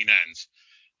Halloween Ends.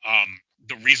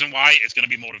 The reason why is going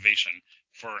to be motivation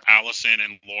for Allison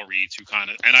and Laurie to kind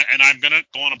of, and I'm going to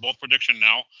go on a bold prediction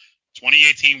now.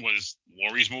 2018 was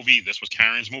Laurie's movie. This was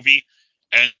Karen's movie,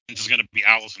 and this is going to be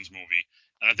Allison's movie.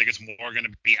 And I think it's more going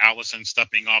to be Allison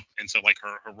stepping up into like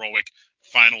her heroic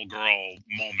final girl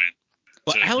moment.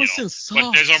 But Allison sucks.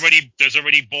 But there's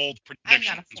already bold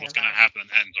predictions what's going to happen in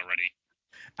the ends already.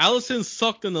 Allison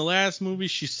sucked in the last movie.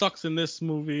 She sucks in this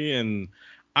movie, and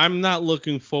I'm not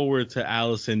looking forward to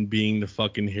Allison being the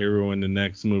fucking hero in the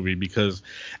next movie because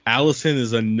Allison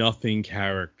is a nothing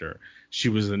character. She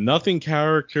was a nothing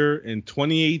character in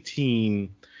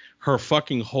 2018. Her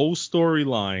fucking whole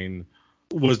storyline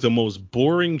was the most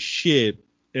boring shit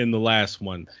in the last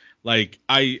one. Like,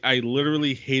 I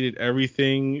literally hated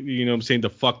everything. You know what I'm saying? The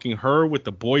fucking her with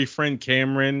the boyfriend,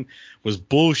 Cameron, was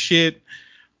bullshit.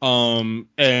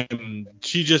 And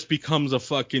she just becomes a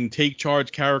fucking take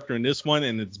charge character in this one,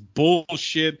 and it's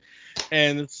bullshit.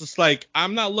 And it's just like,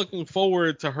 I'm not looking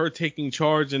forward to her taking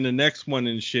charge in the next one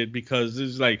and shit, because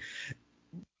it's like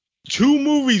 2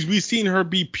 movies we've seen her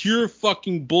be pure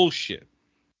fucking bullshit.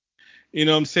 You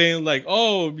know what I'm saying? Like,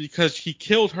 oh, because he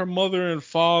killed her mother and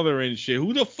father and shit.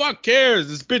 Who the fuck cares?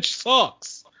 This bitch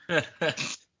sucks. All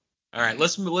right,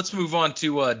 let's move on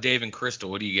to Dave and Crystal.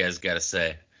 What do you guys got to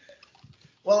say?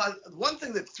 Well, one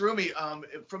thing that threw me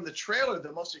from the trailer,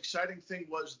 the most exciting thing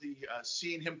was the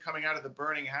seeing him coming out of the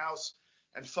burning house.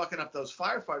 and fucking up those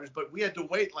firefighters. But we had to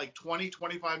wait like 20,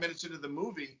 25 minutes into the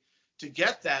movie to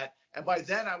get that. And by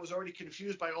then I was already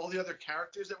confused by all the other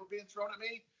characters that were being thrown at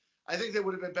me. I think they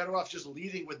would have been better off just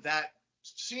leading with that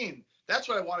scene. That's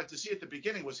what I wanted to see at the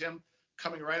beginning, was him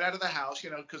coming right out of the house,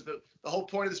 because the whole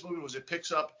point of this movie was it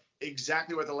picks up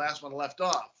exactly where the last one left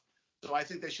off. So I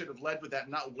think they should have led with that,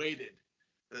 not waited.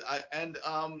 And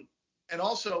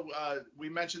also we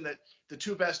mentioned that the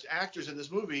two best actors in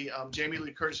this movie, Jamie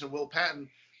Lee Curtis and Will Patton,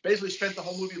 basically spent the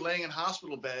whole movie laying in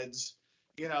hospital beds,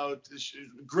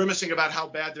 grimacing about how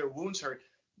bad their wounds hurt.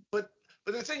 But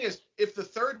the thing is, if the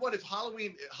third one, if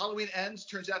Halloween Ends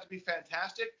turns out to be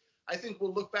fantastic, I think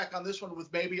we'll look back on this one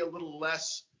with maybe a little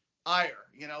less ire.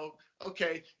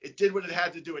 Okay, it did what it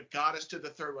had to do. It got us to the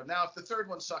third one. Now, if the third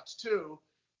one sucks too,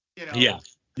 Yeah.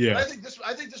 I think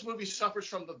this movie suffers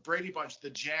from the Brady Bunch, the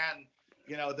Jan,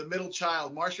 the middle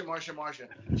child, Marsha.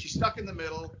 She's stuck in the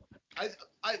middle.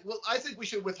 I think we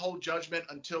should withhold judgment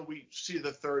until we see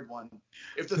the third one.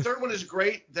 If the third one is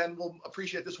great, then we'll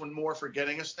appreciate this one more for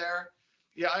getting us there.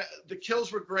 Yeah, the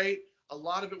kills were great. A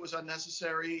lot of it was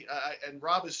unnecessary. And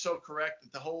Rob is so correct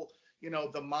that the whole,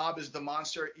 the mob is the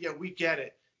monster. Yeah, we get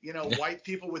it. White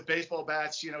people with baseball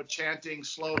bats, chanting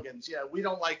slogans. Yeah, we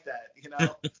don't like that.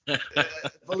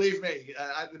 Believe me,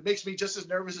 it makes me just as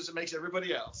nervous as it makes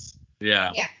everybody else.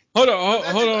 Yeah. Hold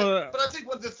on. But I think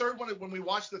when we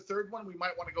watch the third one, we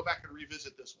might want to go back and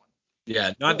revisit this one.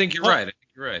 Yeah, no, I think you're right.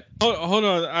 Hold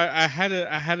on. I had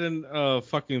a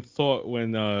fucking thought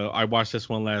when I watched this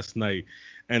one last night.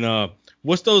 And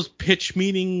what's those pitch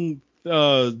meeting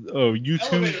YouTube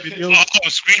videos? Oh,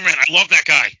 Screen Rant. I love that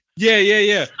guy.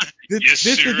 Yeah. This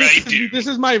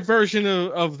is my version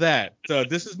of that.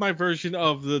 This is my version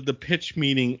of the pitch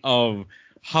meeting of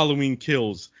Halloween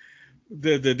Kills.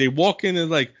 They walk in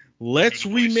and like, let's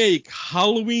remake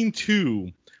Halloween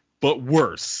 2, but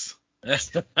worse. And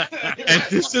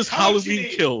this is Halloween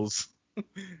Kills.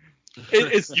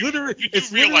 It's literally. You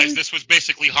realize this was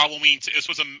basically Halloween. This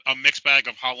was a mixed bag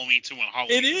of Halloween 2 and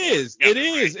Halloween. It is. Together, it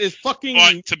is. Right? It's fucking.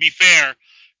 But to be fair,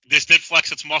 this did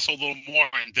flex its muscle a little more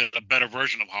and did a better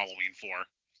version of Halloween 4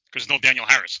 because no Daniel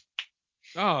Harris.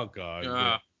 Oh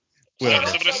God.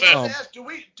 That's what I said. Do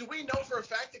we know for a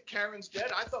fact that Karen's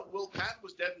dead? I thought Will Patton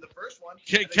was dead in the first one.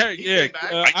 Karen,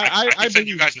 I can send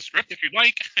you guys the script if you'd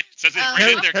like. It says it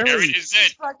right in there. Karen is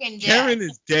dead. Karen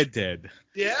is dead.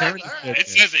 Yeah, it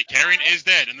says it. Karen is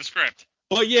dead in the script.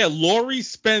 But yeah, Laurie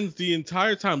spends the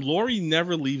entire time. Laurie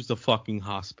never leaves the fucking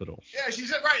hospital. Yeah,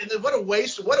 she's right. And what a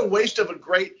waste! What a waste of a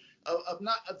great of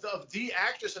the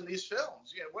actress in these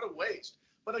films. Yeah, what a waste.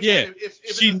 But again, if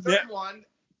in the third one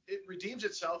it redeems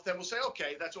itself, then we'll say,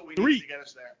 okay, that's what we need to get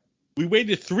us there. We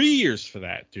waited 3 years for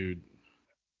that, dude.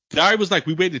 I was like,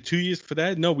 we waited 2 years for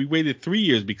that? No, we waited 3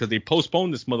 years because they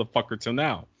postponed this motherfucker till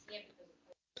now.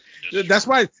 That's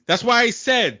why I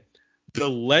said the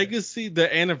legacy,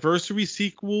 the anniversary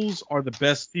sequels are the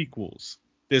best sequels.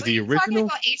 There's the original. You're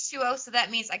talking about H2O, so that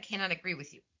means I cannot agree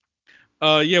with you.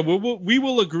 Yeah, we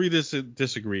will agree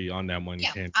disagree on that one.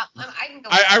 Yeah, I can go.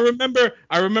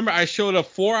 I remember I showed up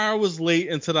 4 hours late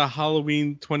into the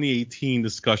Halloween 2018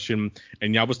 discussion,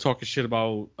 and y'all was talking shit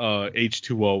about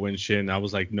H2O and shit, and I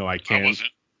was like, no, I can't. I wasn't.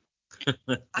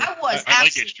 I was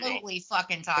absolutely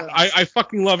fucking talking. I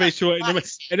fucking love H2O,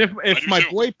 and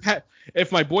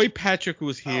if my boy Patrick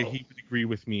was here, he would agree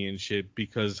with me and shit,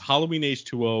 because Halloween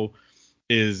H2O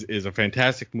is a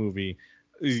fantastic movie.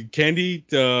 Candy,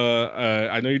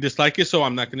 I know you dislike it, so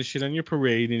I'm not gonna shit on your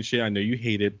parade and shit. I know you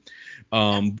hate it.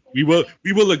 We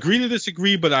will agree to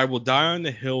disagree, but I will die on the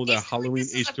hill that Halloween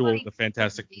H2O is a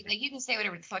fantastic movie. Like, you can say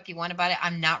whatever the fuck you want about it.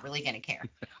 I'm not really gonna care.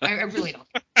 I really don't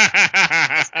care.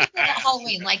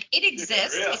 Halloween, like, it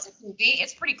exists. It's a movie.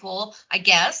 It's pretty cool, I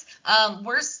guess.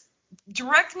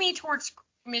 Direct me towards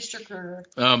Mr. Kruger.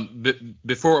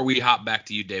 Before we hop back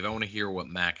to you, Dave, I want to hear what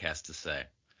Mac has to say.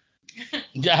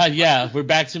 Yeah, we're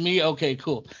back to me. Okay,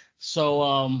 cool. So,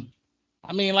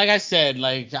 I mean, like I said,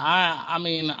 like I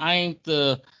ain't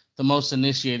the most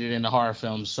initiated in the horror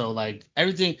films. So, like,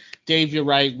 everything, Dave, you're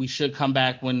right. We should come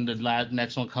back when the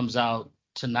next one comes out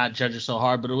to not judge it so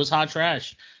hard. But it was hot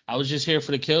trash. I was just here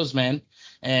for the kills, man,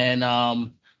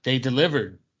 and they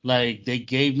delivered. Like, they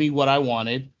gave me what I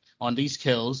wanted on these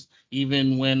kills.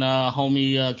 Even when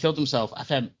homie killed himself,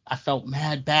 I felt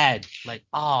mad bad. Like,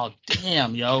 oh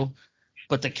damn, yo.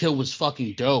 But the kill was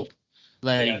fucking dope.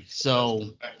 Like,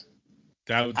 so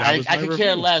I could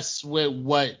care less with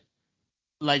what,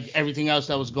 like, everything else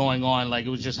that was going on. Like, it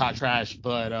was just hot trash,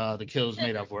 but the kills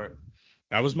made up for it.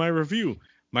 That was my review.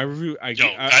 My review,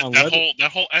 that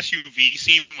whole SUV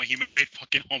scene when he made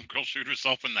fucking homegirl shoot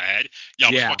herself in the head. Yeah,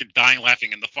 I was fucking dying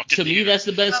laughing in the fucking To theater. me, that's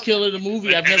the best kill of the movie.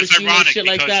 I've And never it's seen no ironic shit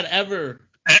like because- that ever.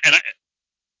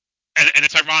 And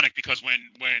it's ironic because when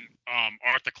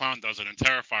Art the Clown does it in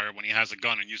Terrifier when he has a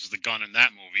gun and uses the gun in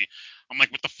that movie, I'm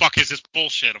like, what the fuck is this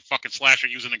bullshit? A fucking slasher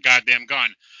using a goddamn gun.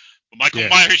 But Michael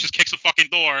Myers just kicks a fucking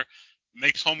door,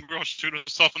 makes homegirl shoot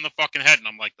herself in the fucking head, and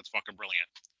I'm like, that's fucking brilliant.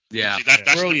 Yeah. See, that's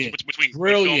Brilliant. the difference between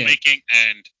Brilliant. filmmaking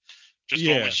and just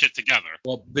throwing shit together.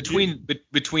 Well, between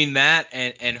that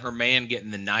and her man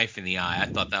getting the knife in the eye, I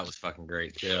thought that was fucking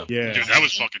great too. Yeah. Dude, that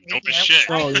was fucking dope as shit.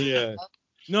 Oh yeah.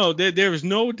 No, there is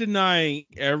no denying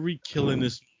every kill in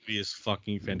this movie is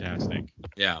fucking fantastic.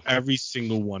 Yeah. Every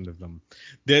single one of them.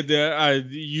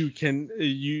 You can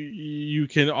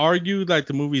argue that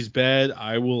the movie's bad.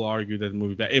 I will argue that the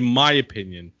movie's bad, in my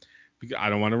opinion. Because I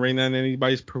don't want to rain on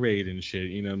anybody's parade and shit.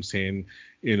 You know what I'm saying?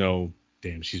 You know,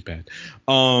 damn, she's bad.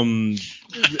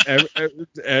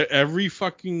 Every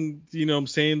fucking, you know what I'm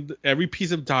saying? Every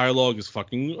piece of dialogue is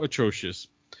fucking atrocious.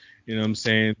 You know what I'm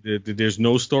saying? There's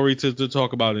no story to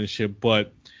talk about and shit.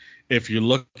 But if you're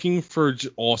looking for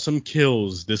awesome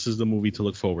kills, this is the movie to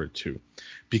look forward to.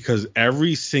 Because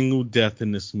every single death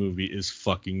in this movie is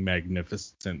fucking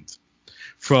magnificent.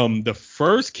 From the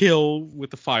first kill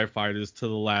with the firefighters to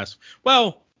the last.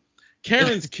 Well,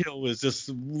 Karen's kill is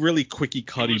just really quickie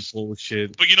cutty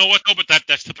bullshit. But you know what? No, but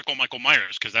that's typical Michael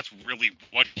Myers because that's really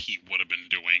what he would have been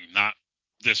doing, not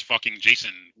this fucking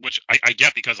Jason, which I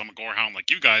get because I'm a gore hound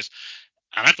like you guys.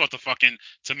 And I thought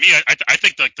to me, I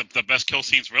think like the best kill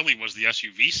scenes really was the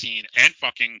SUV scene and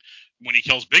fucking when he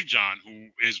kills Big John, who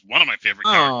is one of my favorite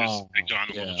characters, Big John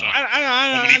and Little John.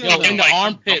 I know. In the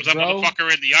armpit, that bro.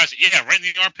 motherfucker in the eyes. Yeah, right in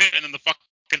the armpit, and then the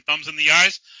fucking thumbs in the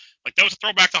eyes. Like that was a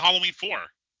throwback to Halloween 4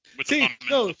 with the thumb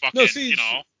in the fucking, you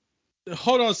know.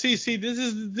 Hold on, see, this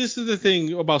is the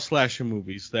thing about slasher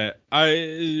movies that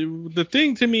the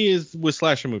thing to me is with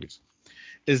slasher movies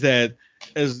is that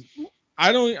as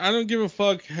I don't give a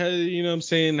fuck how, you know what I'm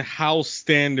saying, how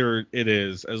standard it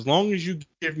is. As long as you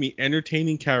give me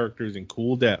entertaining characters and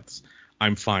cool deaths,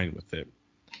 I'm fine with it.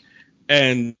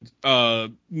 And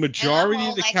majority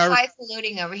of the characters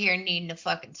highfalutin over here needing a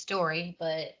fucking story,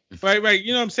 but right,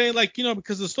 you know what I'm saying, like, you know,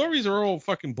 because the stories are all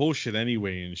fucking bullshit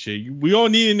anyway and shit. We all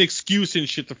need an excuse and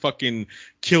shit to fucking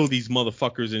kill these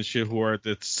motherfuckers and shit who are at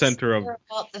the center of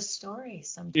about the story.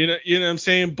 Sometimes. You know what I'm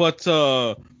saying, but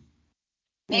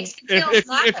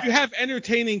if you have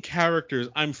entertaining characters,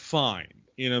 I'm fine.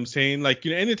 You know what I'm saying, like,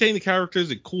 you know, entertaining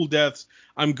characters and cool deaths,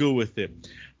 I'm good with it.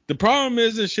 The problem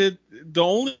is and shit, the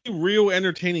only real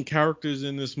entertaining characters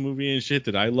in this movie and shit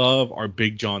that I love are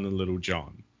Big John and Little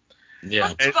John.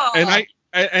 Yeah.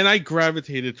 And I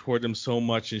gravitated toward them so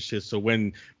much and shit. So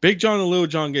when Big John and Little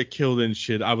John get killed and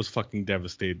shit, I was fucking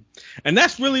devastated. And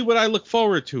that's really what I look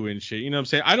forward to and shit. You know what I'm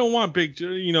saying? I don't want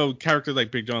characters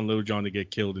like Big John and Little John to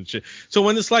get killed and shit. So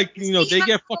when it's like, you know, they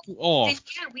get fucking off.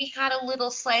 We had a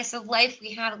little slice of life.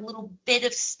 We had a little bit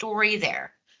of story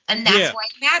there. And that's why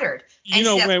it mattered. And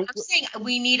that's what I'm saying.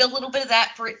 We need a little bit of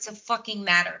that for it to fucking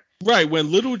matter. Right,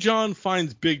 when Little John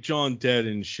finds Big John dead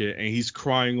and shit, and he's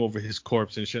crying over his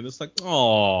corpse and shit, it's like,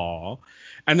 aww.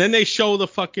 And then they show the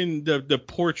fucking the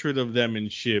portrait of them and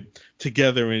shit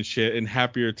together and shit in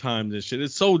happier times and shit.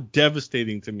 It's so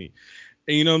devastating to me.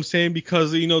 And you know what I'm saying?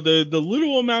 Because, you know, the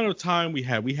little amount of time we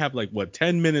have like, what,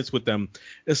 10 minutes with them.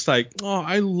 It's like, oh,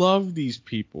 I love these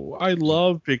people. I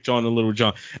love Big John and Little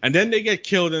John. And then they get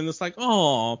killed, and it's like,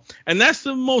 oh. And that's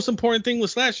the most important thing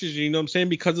with slashers, you know what I'm saying?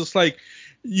 Because it's like,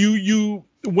 you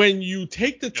when you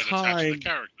take the time,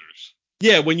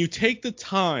 when you take the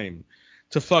time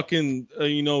to fucking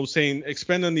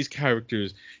expend on these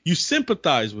characters, you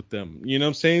sympathize with them, you know what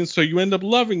I'm saying? So you end up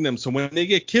loving them. So when they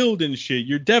get killed and shit,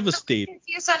 you're devastated. I'm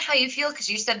confused on how you feel because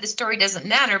you said the story doesn't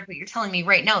matter, but you're telling me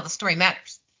right now the story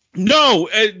matters. No,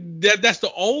 that's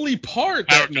the only part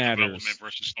that matters. Development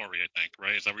versus story, I think,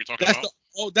 right? Is that what you're talking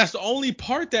about? That's the only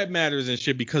part that matters and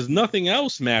shit, because nothing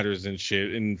else matters and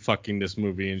shit in fucking this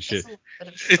movie and shit.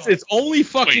 It's only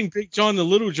fucking Big John and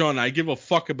Little John I give a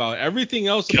fuck about. Everything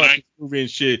else about this movie and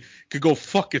shit could go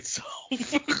fuck itself.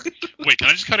 Wait, can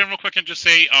I just cut in real quick and just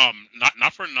say,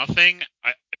 not for nothing,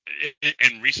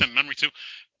 in recent memory too,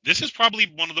 this is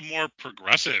probably one of the more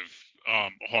progressive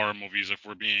horror movies, if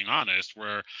we're being honest,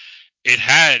 where it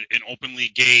had an openly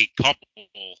gay couple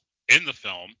in the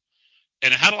film,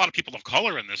 and it had a lot of people of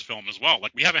color in this film as well.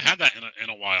 Like, we haven't had that in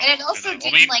a while. And it also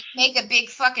didn't make a big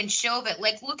fucking show of it.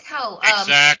 Like, look how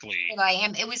exactly I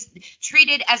am. It was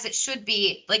treated as it should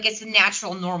be, like it's a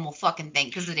natural, normal fucking thing,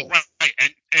 because it is. Right,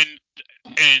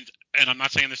 and I'm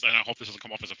not saying this, and I hope this doesn't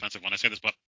come off as offensive when I say this,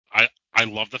 but I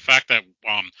love the fact that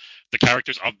the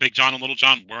characters of Big John and Little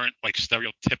John weren't like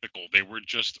stereotypical. They were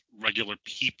just regular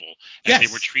people, and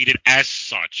they were treated as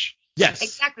such. Yes.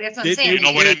 Exactly. That's what I'm saying. You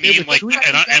know what I mean? Like, and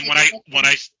when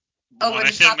I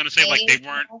say, I'm gonna say like they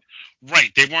weren't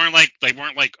right. They weren't like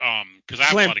because I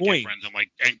have a lot of gay friends and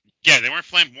they weren't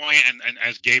flamboyant and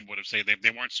as Gabe would have said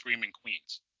they weren't screaming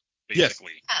queens.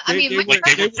 Basically. Yes. I mean, they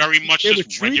were very much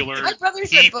just regular. My brothers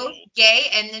people. are both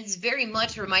gay, and it's very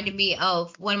much reminded me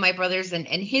of one of my brothers and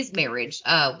his marriage,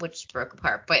 which broke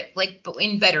apart, but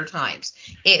in better times.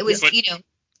 It was,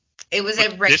 it was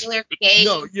a regular gay.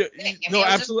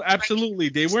 Absolutely.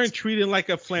 They weren't treated like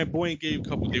a flamboyant gay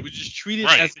couple. They were just treated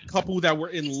as a couple that were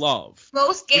in love.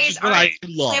 Most gays are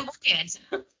flamboyant.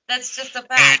 That's just a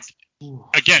fact. And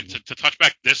again, to touch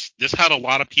back, this had a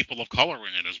lot of people of color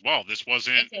in it as well. This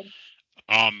wasn't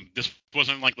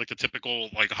like the typical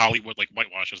like Hollywood like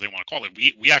whitewash as they want to call it.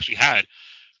 We actually had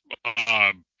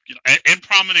in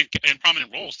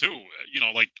prominent roles too.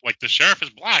 Like the sheriff is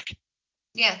black.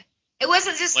 Yeah. It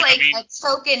wasn't just a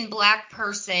token black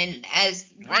person as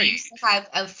we used to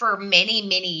have for many,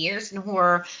 many years in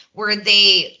horror, where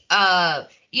they,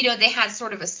 they had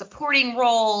sort of a supporting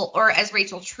role, or as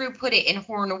Rachel True put it in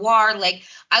horror noir, like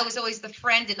I was always the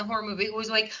friend in the horror movie who was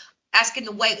like asking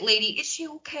the white lady, "Is she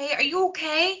okay? Are you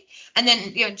okay?" And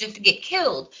then just to get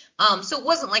killed. So it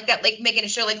wasn't like that, like making a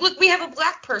show like, "Look, we have a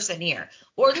black person here,"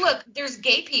 or "Look, there's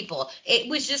gay people." It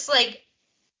was just like,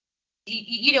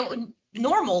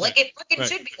 normal, like it fucking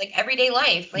should be, like everyday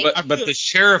life. Like, but the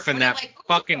sheriff in that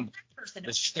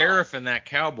the sheriff in that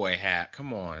cowboy hat,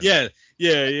 come on. Yeah,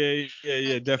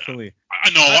 definitely. I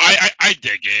know, I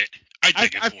dig it. I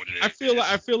dig it for what it is.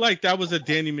 I feel like that was a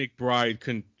Danny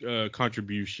McBride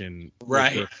contribution.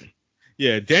 Right.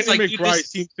 Danny McBride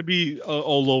seems to be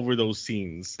all over those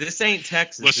scenes. This ain't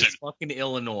Texas. Listen, it's fucking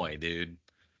Illinois, dude.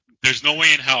 There's no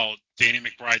way in hell Danny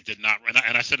McBride did not,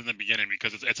 and I said in the beginning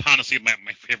because it's honestly my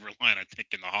favorite line I think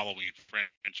in the Halloween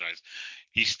franchise.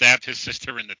 He stabbed his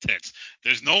sister in the tits.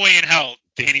 There's no way in hell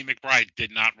Danny McBride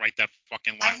did not write that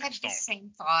fucking line. I had the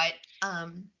same thought.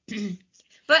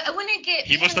 But when I get,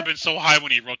 he must have been so high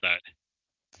when he wrote that.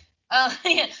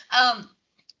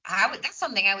 That's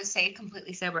something I would say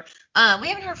completely sober. We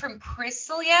haven't heard from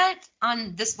Crystal yet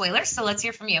on the spoilers, so let's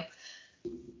hear from you.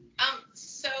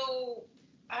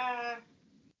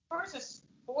 As far as the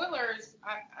spoilers,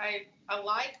 I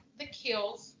like the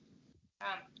kills.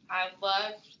 I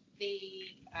love the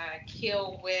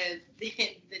kill with the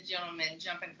gentleman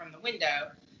jumping from the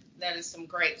window. That is some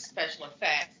great special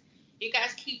effects. You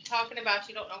guys keep talking about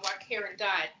you don't know why Karen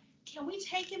died. Can we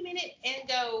take a minute and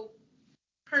go,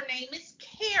 her name is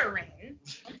Karen.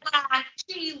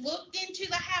 She looked into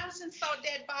the house and saw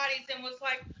dead bodies and was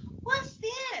like, "What's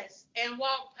this?" and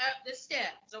walked up the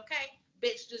steps, okay?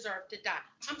 Bitch deserved to die.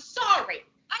 I'm sorry.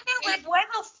 I know, like, why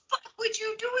the fuck would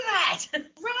you do that?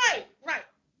 Right.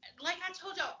 Like I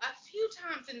told y'all a few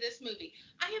times in this movie,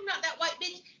 I am not that white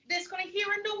bitch that's going to hear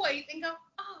a noise and go,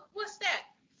 "Oh, what's that?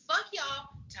 Fuck y'all.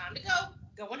 Time to go.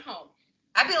 Going home."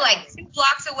 I'd be like 2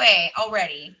 blocks away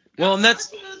already. Well, and that's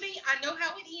the movie. I know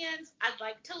how it ends. I'd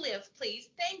like to live, please.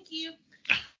 Thank you.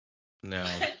 No.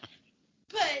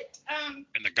 But and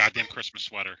the goddamn Christmas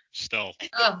sweater still.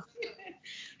 Oh.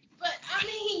 But I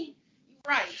mean,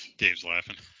 right. Dave's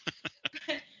laughing.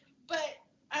 But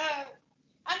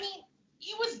I mean,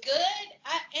 it was good.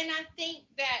 And I think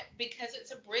that because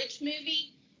it's a bridge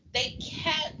movie, they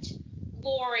kept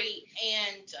Laurie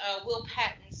and Will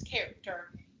Patton's character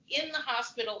in the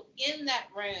hospital in that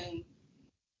room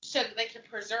so that they could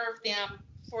preserve them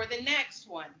for the next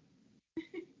one.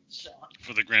 Sure.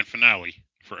 For the grand finale,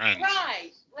 for Ends.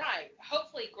 Right.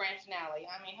 Hopefully grand finale.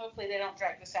 I mean, hopefully they don't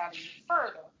drag this out any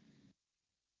further.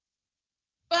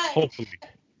 But hopefully.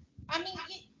 I mean,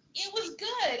 it was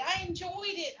good. I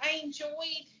enjoyed it. I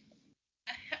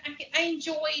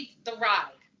enjoyed the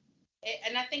ride,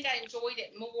 and I think I enjoyed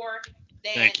it more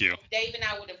than Thank you. Dave and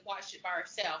I would have watched it by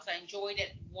ourselves. I enjoyed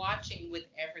it watching with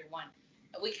everyone.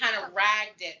 We kind of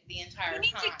ragged it the entire time. We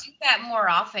need to do that more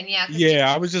often, yeah.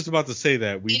 Yeah, I was just about to say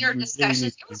that. Inner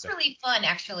discussions. It was really fun,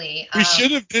 actually. We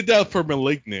should have did that for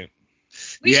Malignant.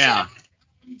 Yeah.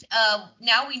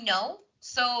 Now we know,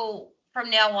 so from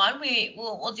now on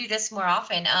we'll do this more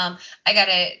often. I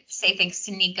gotta say thanks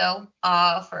to Nico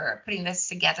for putting this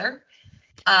together.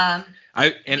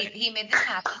 He made this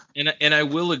happen. And I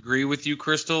will agree with you,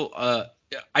 Crystal.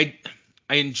 I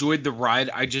enjoyed the ride.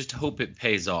 I just hope it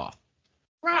pays off.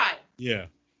 Right. Yeah.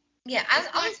 Yeah,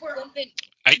 I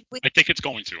think it's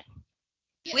going to.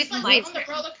 Yeah, it's like on the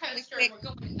roller coaster, we're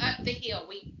going up the hill.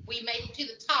 We made it to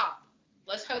the top.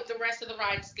 Let's hope the rest of the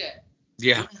ride's good.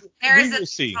 Yeah. There We is will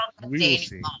see. a We will Danny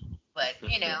see. Phantom, but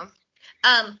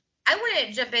I want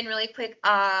to jump in really quick,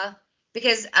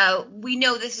 because we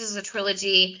know this is a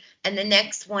trilogy, and the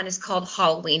next one is called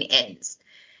Halloween Ends.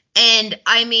 And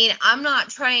I mean, I'm not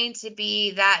trying to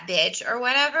be that bitch or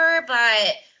whatever,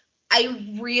 but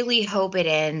I really hope it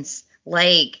ends.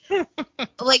 Like,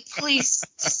 please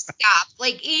stop.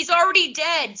 Like, he's already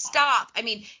dead. Stop. I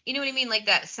mean, you know what I mean? Like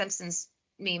that Simpsons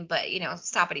meme, but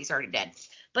stop it. He's already dead.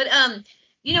 But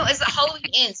as the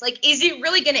Halloween ends, like, is it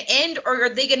really gonna end, or are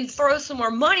they gonna throw some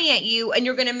more money at you and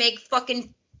you're gonna make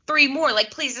fucking 3 more? Like,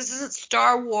 please, this isn't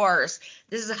Star Wars.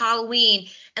 This is Halloween.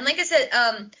 And like I said,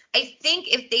 I think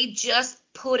if they just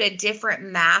put a different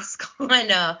mask on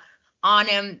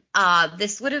him,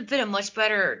 this would have been a much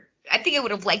better. I think I would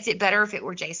have liked it better if it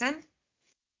were Jason.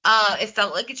 It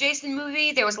felt like a Jason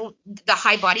movie. There was the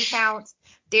high body count.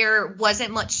 There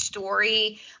wasn't much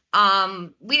story.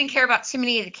 We didn't care about too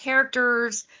many of the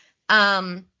characters.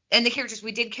 And the characters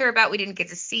we did care about, we didn't get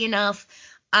to see enough.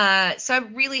 So I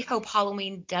really hope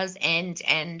Halloween does end.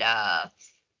 And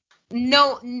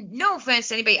no offense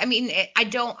to anybody. I mean,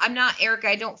 I'm not Erica.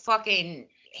 I don't fucking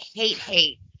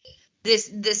hate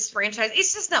this franchise.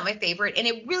 It's just not my favorite, and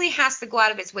it really has to go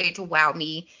out of its way to wow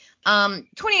me.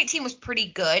 2018 was pretty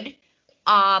good,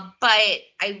 but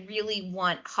I really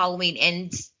want Halloween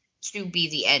Ends to be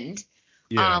the end.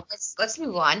 Yeah. Let's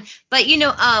move on. But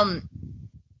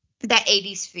that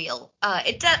 80s feel,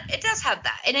 it does have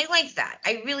that, and I like that.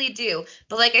 I really do.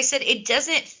 But like I said, it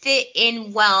doesn't fit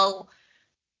in well.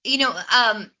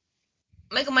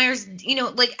 Michael Myers,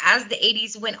 like, as the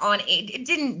 80s went on, it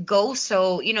didn't go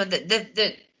so,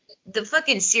 the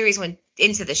fucking series went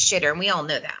into the shitter, and we all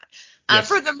know that, Yes.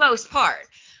 for the most part.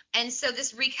 And so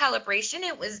this recalibration,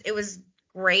 it was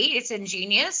great. It's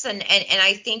ingenious, and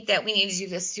I think that we need to do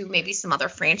this to maybe some other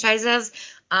franchises,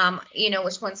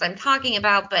 which ones I'm talking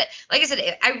about. But like I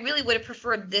said, I really would have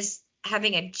preferred this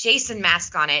having a Jason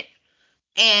mask on it,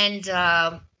 and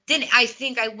then I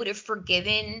think I would have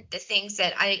forgiven the things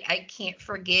that I can't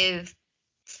forgive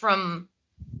from,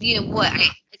 what I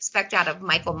expect out of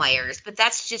Michael Myers. But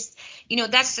that's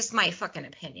just my fucking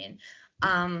opinion.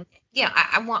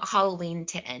 I want Halloween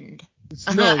to end.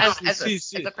 No, as a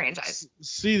franchise.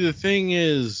 See, the thing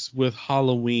is with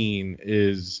Halloween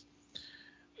is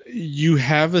you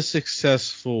have a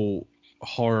successful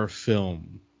horror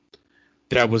film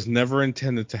that was never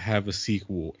intended to have a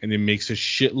sequel, and it makes a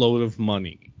shitload of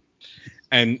money.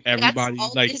 And everybody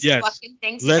yes,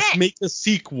 let's make a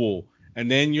sequel.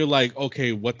 And then you're like,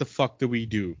 okay, what the fuck do we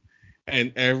do?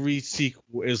 And every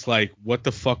sequel is like, what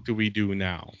the fuck do we do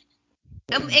now?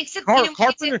 Except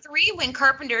Carpenter, 3, when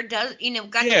Carpenter does,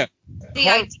 got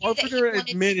the Carpenter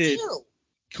idea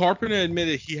Carpenter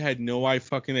admitted he had no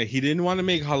idea. He didn't want to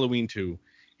make Halloween 2.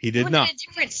 He did not. not. A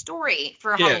different story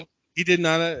for Halloween. He did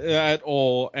not at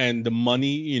all. And the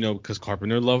money, because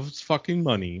Carpenter loves fucking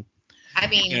money. I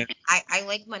mean, I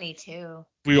like money too.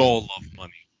 We all love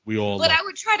money. But I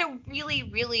would try to really,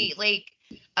 really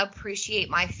appreciate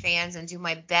my fans and do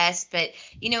my best. But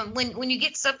when you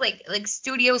get stuff like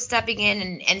studios stepping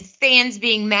in and fans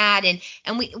being mad and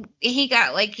he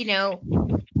got the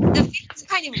fans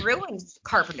kind of ruined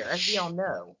Carpenter, as we all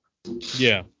know.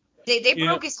 Yeah. They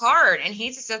broke his heart, and he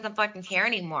just doesn't fucking care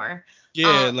anymore.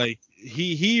 Yeah,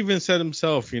 he even said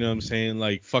himself,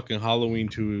 like, fucking Halloween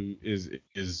 2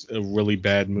 is a really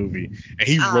bad movie, and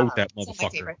he wrote that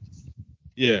motherfucker.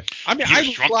 Yeah, I mean, he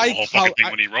was drunk the whole fucking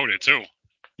thing when he wrote it too.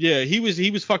 Yeah, he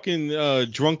was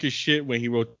fucking drunk as shit when he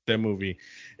wrote that movie,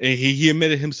 and he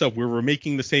admitted himself, we were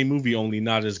making the same movie, only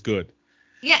not as good.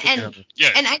 Yeah, and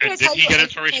I did he get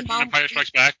inspiration from Empire Strikes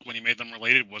Back when he made them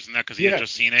related? Wasn't that because he had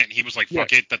just seen it and he was like,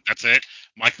 "Fuck it, that's it"?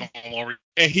 Michael Laurie.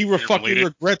 And he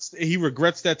regrets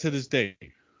that to this day.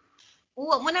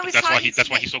 Well, when I was that's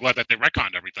why he's so glad that they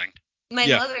retconned everything. My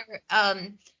mother,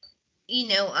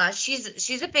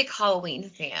 she's a big Halloween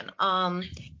fan, and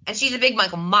she's a big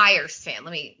Michael Myers fan.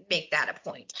 Let me make that a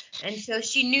point. And so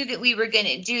she knew that we were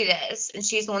gonna do this, and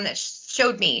she's the one that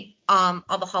showed me all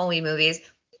the Halloween movies.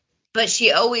 But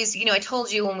she always, I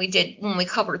told you when we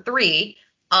covered 3,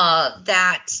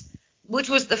 that, which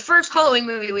was the first Halloween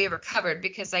movie we ever covered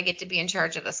because I get to be in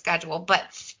charge of the schedule. But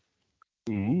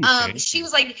she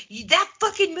was like, that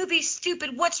fucking movie's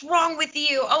stupid. What's wrong with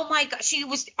you? Oh my God. She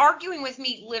was arguing with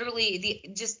me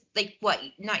literally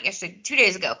not yesterday, 2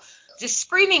 days ago, just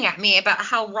screaming at me about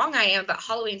how wrong I am about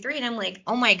Halloween 3. And I'm like,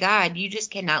 oh my God, you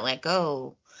just cannot let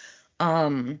go.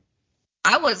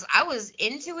 I was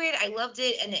into it. I loved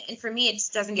it, and for me, it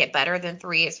just doesn't get better than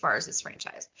 3 as far as this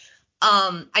franchise.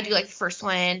 I do like the first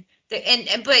one, but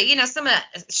some of that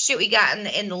shit we got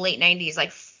in the late 90s,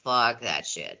 like, fuck that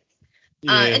shit.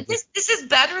 And this is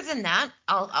better than that.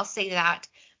 I'll say that.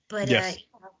 But Yes.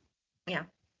 yeah,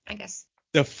 I guess.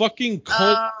 The fucking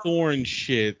cult Thorn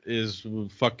shit is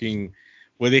fucking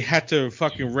where they had to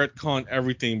fucking retcon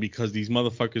everything because these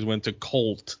motherfuckers went to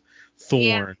cult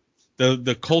Thorn. Yeah.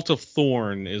 The cult of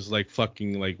Thorn is like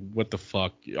fucking like what the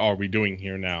fuck are we doing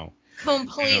here now?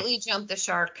 Completely jumped the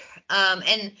shark.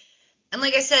 And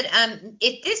like I said,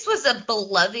 if this was a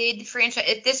beloved franchise,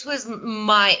 if this was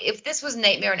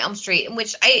Nightmare on Elm Street, in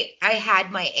which I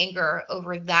had my anger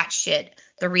over that shit,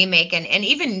 the remake, and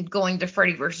even going to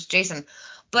Freddy versus Jason,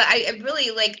 but I really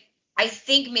like. I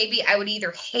think maybe I would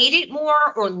either hate it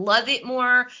more or love it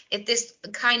more if this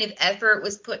kind of effort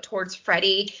was put towards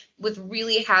Freddy with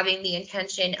really having the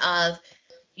intention of,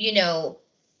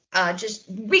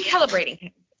 just recalibrating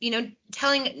him.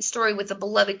 Telling a story with a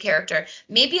beloved character.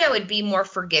 Maybe I would be more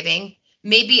forgiving.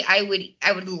 Maybe I would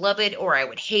love it or I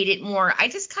would hate it more. I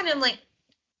just kind of like,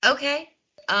 okay,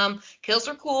 kills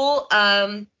are cool.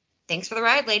 Thanks for the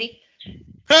ride, lady.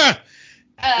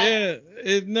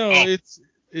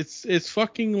 It's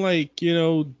fucking like,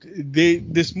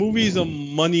 this movie is a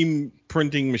money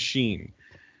printing machine.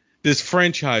 This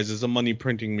franchise is a money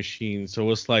printing machine. So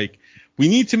it's like, we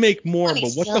need to make more, honey,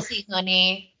 but what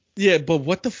honey. Yeah, but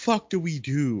what the fuck do we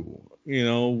do?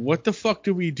 What the fuck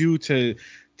do we do to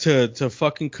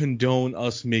fucking condone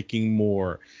us making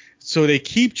more? So they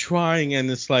keep trying,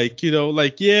 and it's like,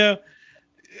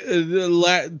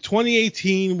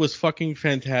 2018 was fucking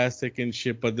fantastic and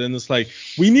shit, but then it's like,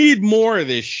 we need more of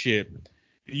this shit.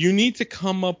 You need to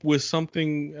come up with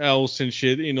something else and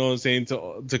shit, you know what I'm saying,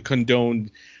 to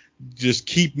condone. Just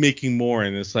keep making more,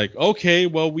 and it's like, okay,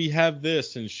 well, we have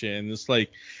this and shit, and it's like,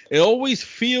 it always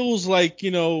feels like,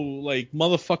 like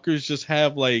motherfuckers just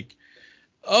have like,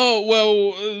 oh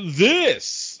well,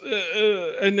 this,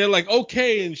 and they're like,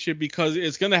 okay and shit, because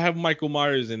it's gonna have Michael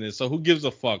Myers in it, so who gives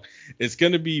a fuck? It's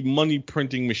gonna be money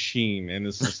printing machine, and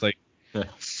it's just like,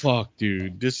 fuck,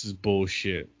 dude, this is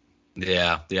bullshit.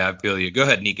 Yeah, I feel you. Go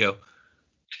ahead, Nico.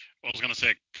 I was gonna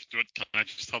say, can I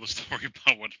just tell the story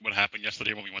about what happened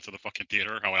yesterday when we went to the fucking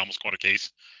theater? How I almost caught a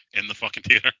case in the fucking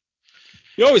theater.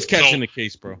 You're always catching a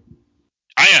case, bro.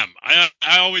 I am.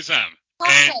 I always am.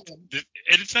 And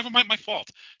it's never my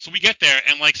fault. So we get there,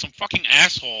 and like some fucking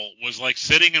asshole was like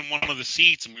sitting in one of the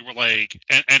seats, and we were like,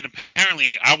 and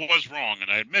apparently I was wrong, and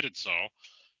I admitted so.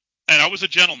 And I was a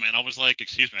gentleman. I was like,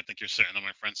 excuse me, I think you're sitting on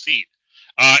my friend's seat.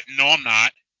 No, I'm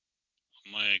not.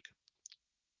 I'm like,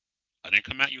 I didn't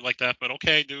come at you like that, but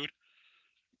okay, dude.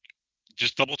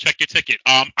 Just double check your ticket.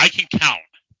 I can count.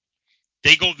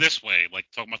 They go this way, like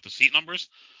talking about the seat numbers.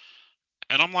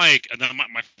 And I'm like, and then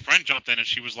my friend jumped in and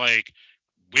she was like,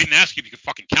 we didn't ask you if you could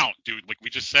fucking count, dude. Like,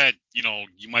 we just said, you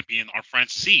might be in our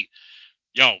friend's seat.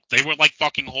 Yo, they were like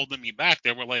fucking holding me back.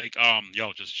 They were like,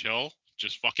 yo, just chill.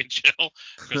 Just fucking chill.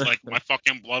 Because like my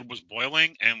fucking blood was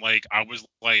boiling, and like I was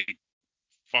like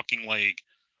fucking like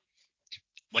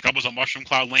I was a mushroom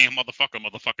cloud laying motherfucker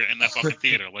in that fucking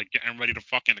theater, like getting ready to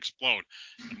fucking explode.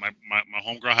 And my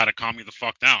homegirl had to calm me the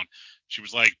fuck down. She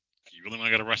was like, you really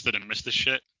want to get arrested and miss this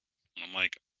shit? And I'm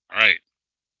like, all right.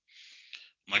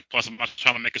 I'm like, plus I'm not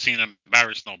trying to make a scene and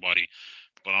embarrass nobody,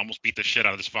 but I almost beat the shit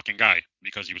out of this fucking guy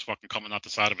because he was fucking coming out the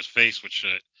side of his face with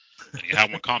shit, and he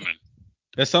had one coming.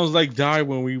 That sounds like Di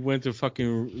when we went to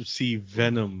fucking see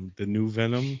Venom, the new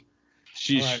Venom.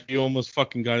 She almost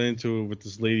fucking got into it with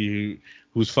this lady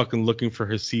who was fucking looking for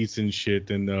her seats and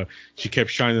shit, and she kept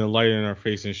shining the light in our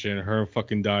face and shit, and her and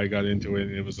fucking Di got into it,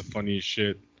 and it was the funniest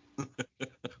shit.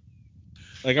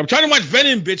 Like, I'm trying to watch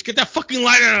Venom, bitch. Get that fucking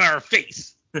light out of our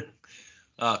face.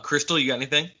 Crystal, you got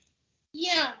anything?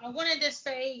 Yeah, I wanted to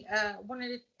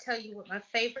tell you what my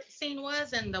favorite scene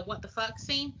was, and the what the fuck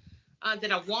scene that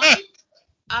I wanted.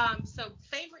 So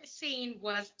favorite scene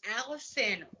was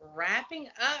Allison wrapping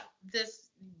up this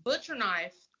butcher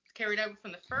knife carried over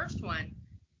from the first one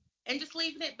and just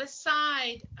leaving it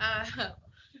beside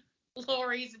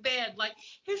Laurie's bed. Like,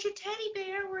 here's your teddy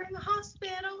bear. We're in the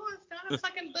hospital. I've got a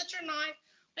fucking butcher knife.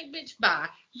 Like, bitch, bye.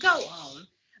 Go on.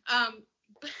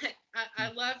 But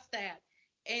I love that.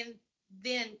 And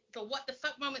then the what the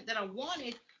fuck moment that I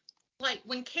wanted, like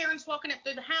when Karen's walking up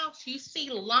through the house, you see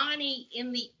Lonnie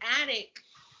in the attic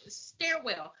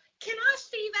stairwell. Can I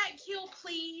see that kill,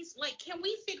 please? Like, can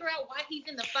we figure out why he's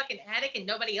in the fucking attic and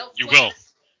nobody else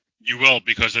was? You will,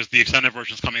 because there's the extended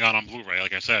versions coming out on Blu-ray.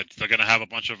 Like I said, they're gonna have a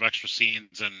bunch of extra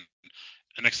scenes and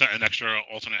an extra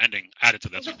alternate ending added to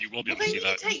that, so you will be able to see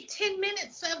that. They need to take 10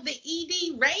 minutes of the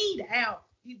ED raid out,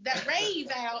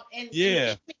 and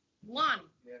Lonnie.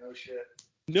 Yeah, no shit.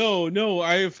 No,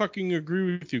 I fucking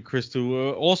agree with you,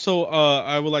 Crystal. Also,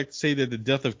 I would like to say that the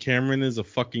death of Cameron is a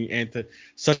fucking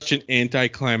such an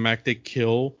anticlimactic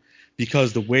kill,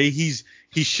 because the way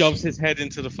he shoves his head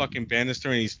into the fucking banister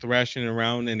and he's thrashing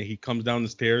around and he comes down the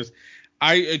stairs.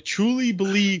 I truly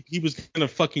believe he was gonna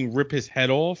fucking rip his head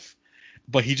off,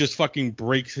 but he just fucking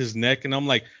breaks his neck, and I'm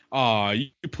like,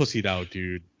 you pussied out,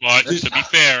 dude. But to be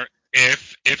fair,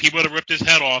 if he would have ripped his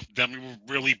head off, then we were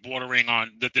really bordering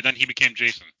on. Then he became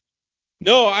Jason.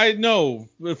 No, I know.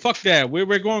 Fuck that.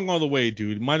 We're going all the way,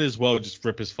 dude. Might as well just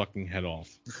rip his fucking head off.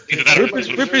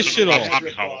 Rip his shit off.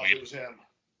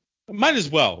 Might as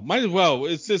well.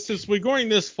 It's since we're going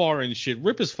this far and shit,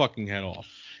 rip his fucking head off.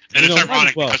 And it's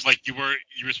ironic because like you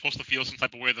were supposed to feel some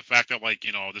type of way the fact that like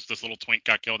this little twink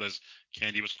got killed, as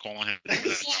Candy was calling him.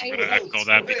 I'm gonna echo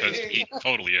that because he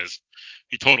totally is.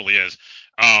 He totally is.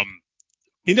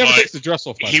 He never takes the dress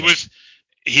off. He was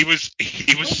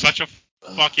such a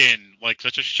fucking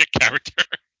such a shit character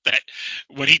that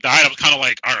when he died I was kind of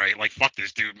like, all right, like fuck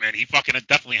this dude, man. He fucking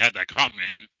definitely had that coming.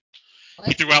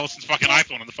 He threw Allison's fucking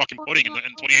iPhone in the fucking pudding in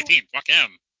 2018. Fuck him.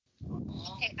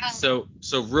 So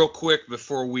real quick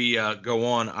before we go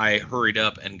on, I hurried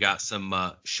up and got some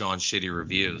Sean Shitty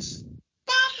reviews.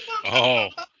 Oh.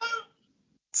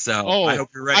 So I hope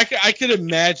you're ready. I could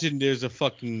imagine there's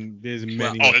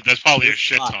many. There's probably a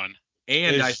shit ton.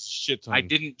 And I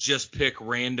didn't just pick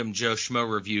random Joe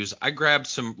Schmo reviews. I grabbed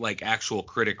some like actual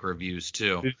critic reviews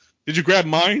too. Did you grab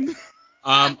mine?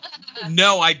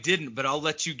 No, I didn't, but I'll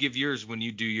let you give yours when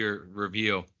you do your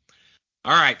review.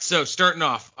 All right, so starting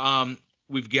off,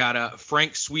 we've got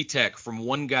Frank Switek from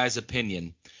One Guy's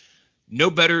Opinion. No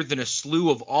better than a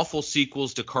slew of awful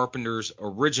sequels to Carpenter's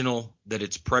original that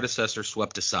its predecessor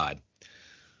swept aside.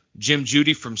 Jim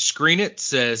Judy from Screen It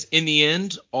says, in the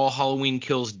end, all Halloween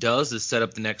Kills does is set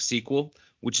up the next sequel,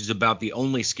 which is about the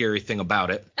only scary thing about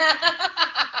it.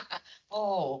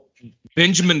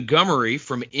 Benjamin Gummery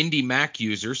from Indie Mac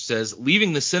User says,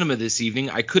 leaving the cinema this evening,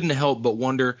 I couldn't help but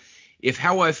wonder if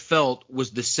how I felt was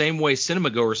the same way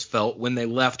cinemagoers felt when they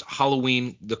left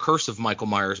Halloween, The Curse of Michael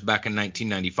Myers back in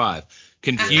 1995.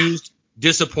 Confused,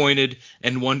 disappointed,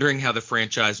 and wondering how the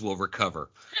franchise will recover.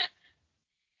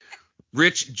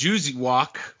 Rich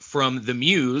Juziwak from The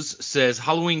Muse says,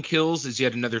 Halloween Kills is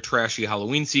yet another trashy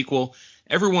Halloween sequel.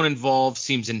 Everyone involved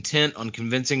seems intent on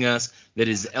convincing us that it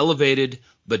is elevated,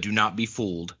 but do not be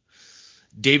fooled.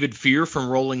 David Fear from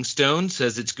Rolling Stone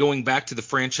says it's going back to the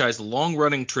franchise's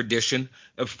long-running tradition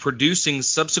of producing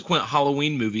subsequent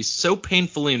Halloween movies so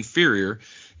painfully inferior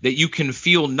that you can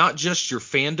feel not just your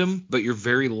fandom, but your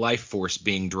very life force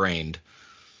being drained.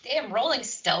 Damn, Rolling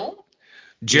Stone?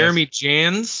 Jeremy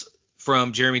Jans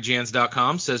from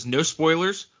JeremyJans.com says, no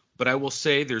spoilers, but I will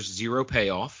say there's zero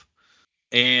payoff.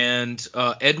 And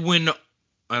Edwin,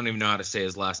 I don't even know how to say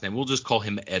his last name. We'll just call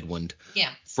him Edwin. Yeah.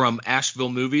 From Asheville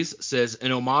Movies says,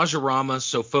 an homage-a-rama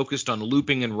so focused on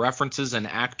looping in references and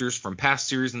actors from past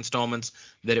series installments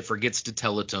that it forgets to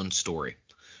tell its own story.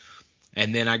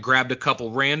 And then I grabbed a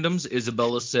couple randoms.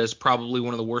 Isabella says, probably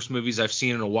one of the worst movies I've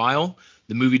seen in a while.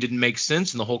 The movie didn't make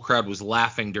sense, and the whole crowd was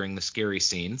laughing during the scary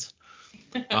scenes.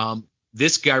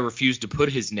 This guy refused to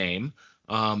put his name.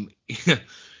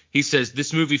 He says,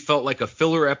 this movie felt like a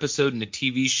filler episode in a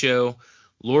TV show.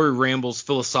 Laurie rambles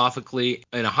philosophically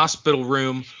in a hospital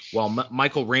room while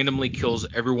Michael randomly kills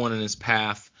everyone in his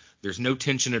path. There's no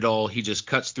tension at all. He just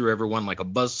cuts through everyone like a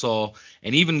buzzsaw,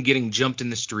 and even getting jumped in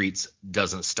the streets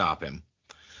doesn't stop him.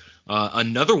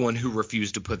 Another one who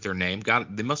refused to put their name,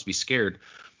 God, they must be scared.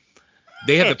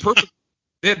 They had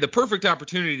the perfect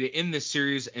opportunity to end this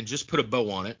series and just put a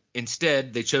bow on it.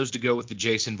 Instead, they chose to go with the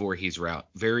Jason Voorhees route.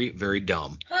 Very, very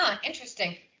dumb. Huh,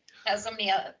 interesting. How so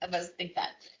many of us think that.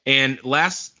 And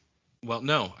last, well,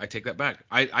 no, I take that back.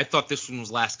 I thought this one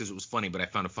was last because it was funny, but I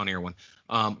found a funnier one.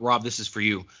 Rob, this is for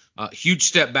you. Huge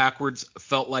step backwards.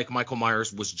 Felt like Michael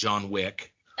Myers was John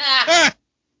Wick. I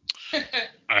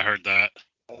heard that.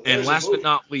 And last but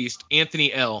not least,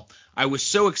 Anthony L. I was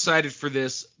so excited for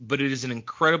this, but it is an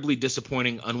incredibly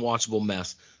disappointing, unwatchable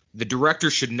mess. The director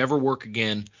should never work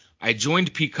again. I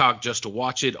joined Peacock just to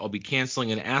watch it. I'll be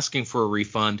canceling and asking for a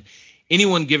refund.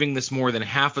 Anyone giving this more than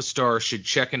half a star should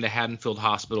check into Haddonfield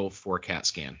Hospital for a CAT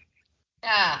scan.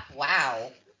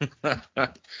 Wow.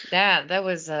 that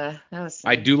was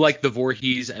I do like the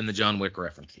Voorhees and the John Wick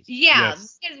references. Yeah,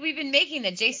 yes. Because we've been making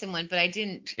the Jason one, but I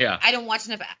didn't. Yeah. I don't watch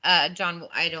enough John.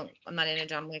 I'm not into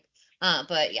John Wick.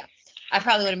 But yeah, I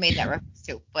probably would have made that reference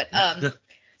too. But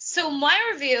so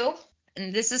my review,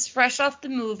 and this is fresh off the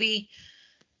movie.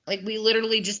 Like we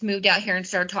literally just moved out here and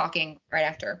started talking right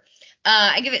after.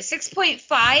 I give it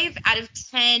 6.5 out of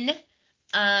 10.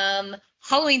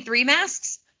 Halloween 3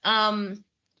 masks.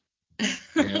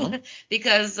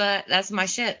 Because that's my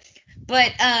shit.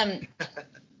 But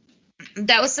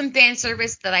that was some fan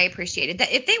service that I appreciated.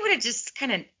 That if they would have just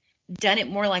kind of done it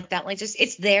more like that, like just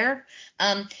it's there.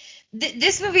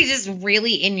 This movie is just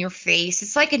really in your face.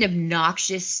 It's like an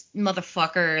obnoxious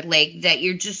motherfucker, like that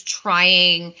you're just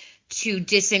trying to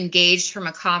disengage from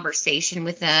a conversation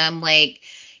with them. Like,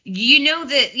 you know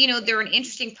that, you know, they're an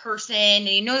interesting person and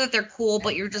you know that they're cool,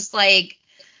 but you're just like,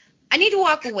 I need to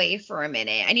walk away for a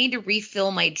minute. I need to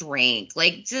refill my drink.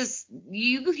 Like, just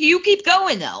you keep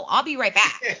going though. I'll be right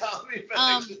back. Yeah, I'll be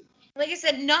back. Like I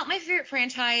said, not my favorite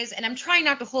franchise, and I'm trying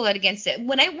not to hold out against it.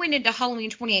 When I went into Halloween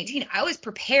 2018, I was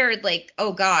prepared, like,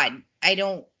 oh God, I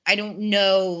don't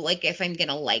know, like, if I'm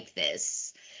gonna like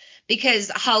this, because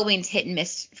Halloween's hit and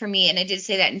miss for me, and I did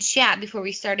say that in chat before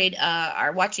we started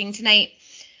our watching tonight.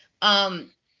 Halloween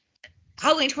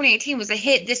 2018 was a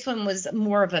hit. This one was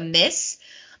more of a miss,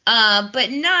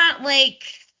 but not like,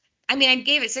 I mean, I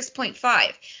gave it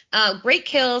 6.5. Great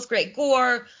kills, great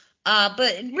gore.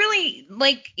 But really,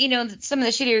 like, you know, some of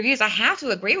the shitty reviews, I have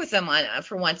to agree with them on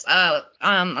for once.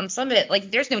 On some of it, like,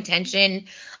 there's no tension.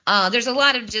 There's a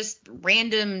lot of just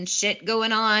random shit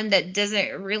going on that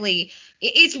doesn't really.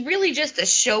 It's really just a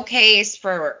showcase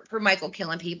for Michael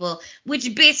killing people,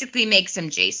 which basically makes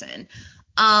him Jason.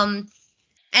 And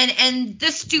the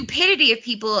stupidity of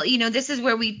people. You know, this is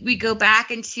where we go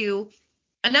back into,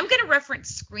 and I'm gonna reference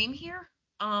Scream here,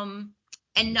 and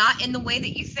not in the way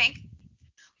that you think.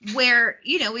 Where,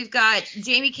 you know, we've got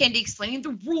Jamie Kennedy explaining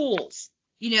the rules,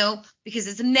 you know, because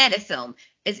it's a meta film.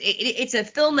 It's a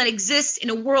film that exists in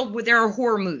a world where there are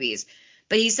horror movies.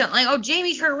 But he's like, oh,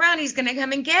 Jamie, turn around. He's going to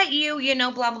come and get you, you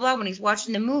know, blah, blah, blah, when he's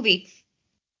watching the movie.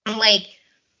 I'm like,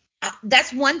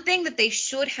 that's one thing that they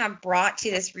should have brought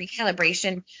to this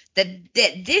recalibration, that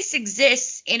this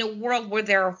exists in a world where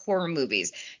there are horror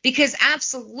movies. Because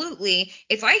absolutely,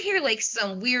 if I hear, like,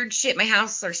 some weird shit in my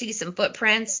house or see some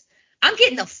footprints, I'm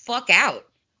getting the fuck out.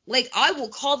 Like, I will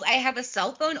call, I have a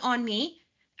cell phone on me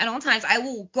at all times. I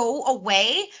will go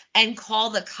away and call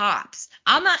the cops.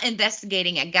 I'm not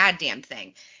investigating a goddamn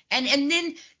thing. And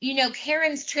then, you know,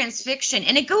 Karen's transfixion,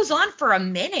 and it goes on for a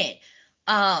minute.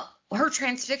 Her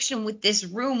transfixion with this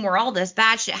room where all this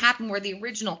bad shit happened, where the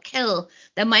original kill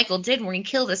that Michael did, where he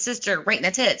killed his sister right in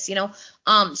the tits, you know.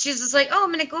 She's just like, oh,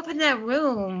 I'm going to go up in that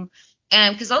room.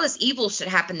 And because all this evil shit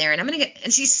happened there, and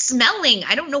and she's smelling.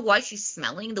 I don't know why she's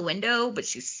smelling the window, but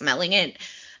she's smelling it.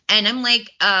 And I'm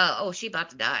like, oh, she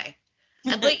about to die.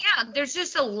 But yeah, there's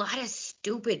just a lot of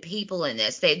stupid people in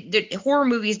this. Horror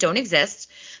movies don't exist,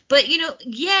 but you know,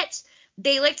 yet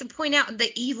they like to point out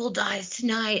that evil dies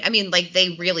tonight. I mean, like,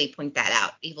 they really point that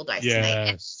out. Evil dies tonight.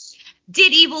 And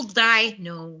did evil die?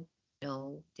 No,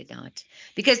 did not.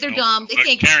 Because they're dumb. They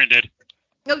think Karen did.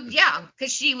 Oh, yeah,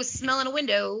 because she was smelling a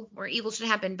window where evil should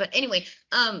happen. But anyway,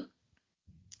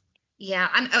 yeah,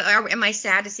 am I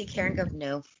sad to see Karen go?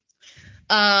 No.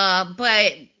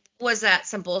 But was that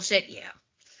some bullshit? Yeah.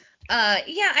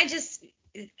 Yeah, I just,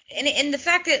 and the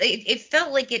fact that it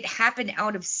felt like it happened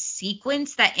out of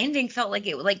sequence, that ending felt like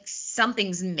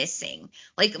something's missing,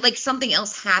 like something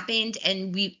else happened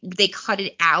and they cut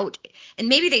it out, and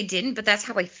maybe they didn't, but that's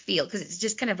how I feel, because it's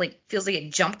just kind of like feels like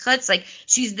it jump cuts, like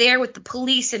she's there with the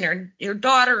police and her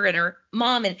daughter and her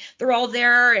mom, and they're all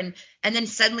there, and then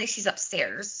suddenly she's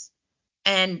upstairs,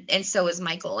 and so is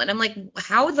Michael, and I'm like,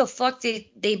 how the fuck did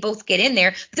they both get in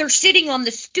there? They're sitting on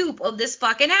the stoop of this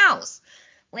fucking house.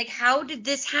 Like, how did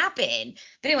this happen?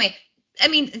 But anyway, I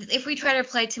mean, if we try to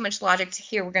apply too much logic to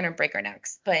here, we're going to break our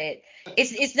necks. But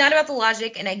it's not about the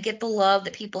logic, and I get the love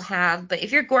that people have. But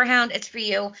if you're a gorehound, it's for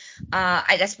you.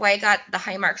 That's why I got the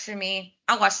high marks for me.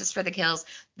 I'll watch this for the kills.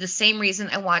 The same reason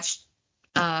I watched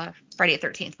Friday the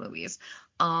 13th movies.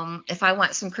 If I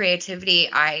want some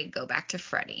creativity, I go back to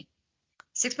Freddy.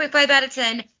 6.5 out of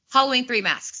 10. Halloween 3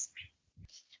 masks.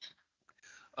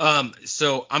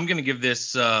 So I'm going to give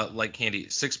this, like Candy,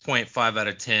 6.5 out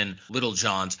of 10 Little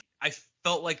Johns. I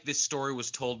felt like this story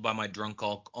was told by my drunk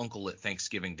uncle at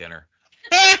Thanksgiving dinner.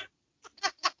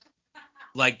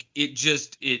 Like,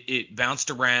 it bounced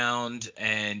around,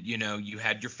 and, you know, you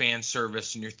had your fan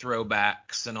service and your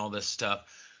throwbacks and all this stuff.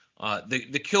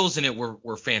 The kills in it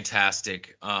were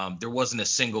fantastic. There wasn't a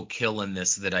single kill in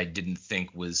this that I didn't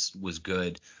think was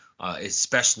good,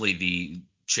 especially the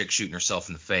chick shooting herself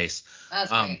in the face. That's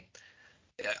great.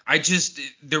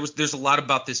 There's a lot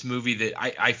about this movie that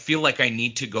I feel like I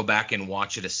need to go back and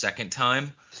watch it a second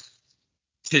time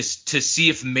to see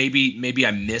if maybe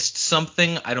I missed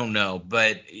something. I don't know,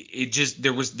 but it just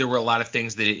there were a lot of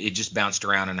things that it just bounced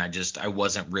around, and I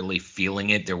wasn't really feeling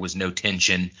it. There was no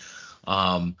tension.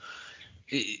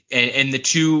 and the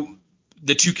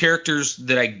two characters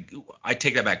that I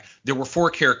take that back. There were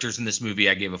 4 characters in this movie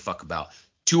I gave a fuck about.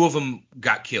 2 of them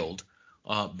got killed,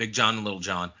 Big John and Little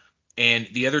John, and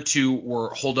the other 2 were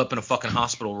holed up in a fucking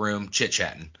hospital room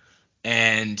chit-chatting.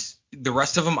 And the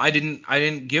rest of them I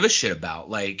didn't give a shit about.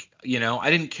 Like, you know,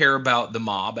 I didn't care about the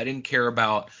mob. I didn't care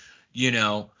about, you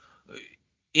know,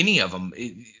 any of them.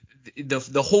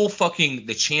 The whole fucking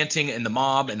the chanting and the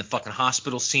mob and the fucking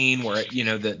hospital scene where, you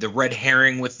know, the red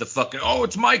herring with the fucking, oh,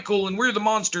 it's Michael and we're the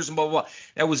monsters and blah blah blah.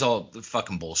 That was all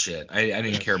fucking bullshit. I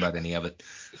didn't care about any of it.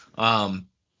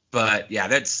 But yeah,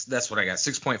 that's what I got.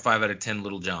 6.5 out of 10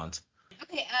 Little Johns.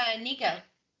 Okay, Nico.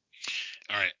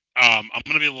 All right. I'm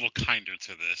gonna be a little kinder to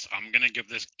this. I'm gonna give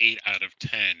this 8 out of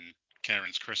 10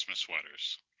 Karen's Christmas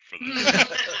sweaters for this.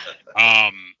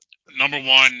 Number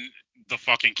 1, the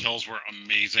fucking kills were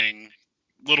amazing.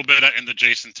 A little bit in the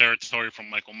Jason territory from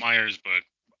Michael Myers, but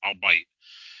I'll bite.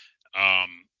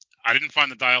 I didn't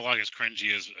find the dialogue as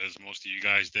cringy as most of you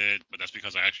guys did, but that's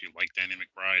because I actually like Danny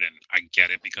McBride, and I get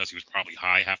it because he was probably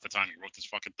high half the time he wrote this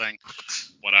fucking thing.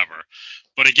 Whatever.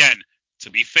 But again, to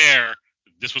be fair,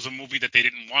 this was a movie that they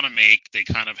didn't want to make. They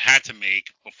kind of had to make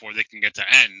before they can get to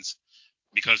ends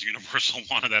because Universal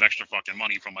wanted that extra fucking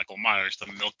money from Michael Myers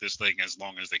to milk this thing as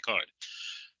long as they could.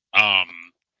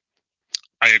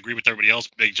 I agree with everybody else.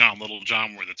 Big John, Little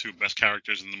John were the 2 best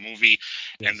characters in the movie.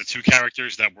 Yes. And the 2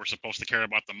 characters that we're supposed to care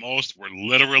about the most were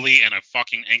literally in a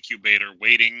fucking incubator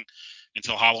waiting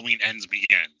until Halloween Ends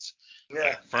begins. Yeah.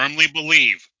 I firmly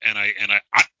believe, and I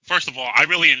first of all, I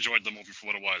really enjoyed the movie for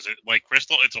what it was. Like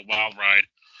Crystal, it's a wild ride.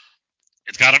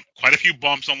 It's got quite a few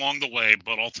bumps along the way,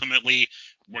 but ultimately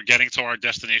we're getting to our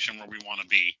destination where we want to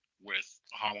be with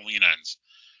Halloween Ends.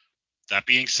 That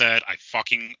being said, I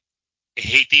fucking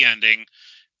hate the ending.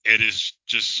 It is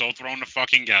just so thrown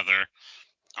fucking together.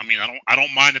 I mean, I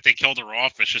don't mind that they killed her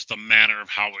off. It's just the manner of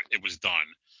how it was done.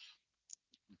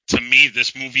 To me,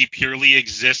 this movie purely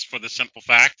exists for the simple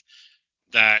fact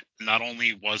that not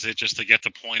only was it just to get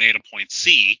to point A to point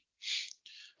C,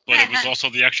 but it was also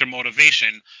the extra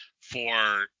motivation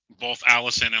for both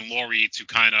Allison and Laurie to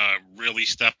kind of really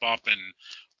step up and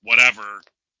whatever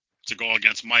to go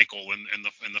against Michael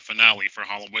in the finale for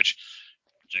Halloween, which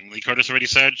Jamie Lee Curtis already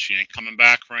said she ain't coming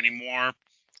back for any more.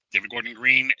 David Gordon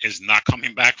Green is not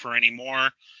coming back for any more.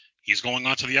 He's going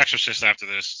on to The Exorcist after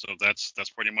this, so that's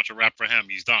pretty much a wrap for him.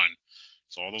 He's done.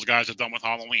 So all those guys are done with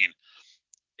Halloween.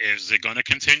 Is it going to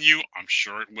continue? I'm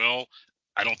sure it will.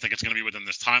 I don't think it's going to be within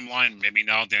this timeline. Maybe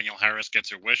now Danielle Harris gets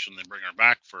her wish and they bring her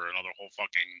back for another whole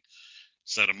fucking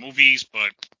set of movies. But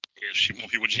if she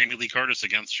won't be with Jamie Lee Curtis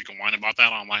again, she can whine about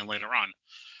that online later on.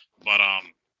 But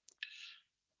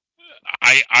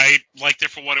I liked it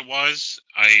for what it was.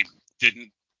 I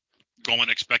didn't go in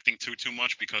expecting too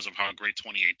much because of how great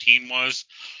 2018 was.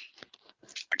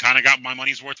 I kind of got my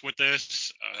money's worth with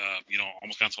this.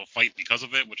 Almost got into a fight because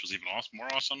of it, which was even more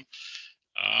awesome.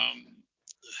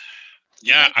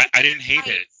 Yeah, I didn't hate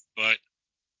it, but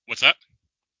what's that?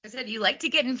 I said you like to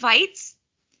get in fights.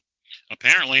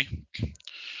 Apparently.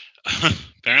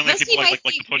 Apparently, people like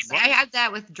to push buttons. I have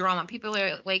that with drama. People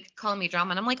are like calling me drama,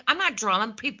 and I'm like, I'm not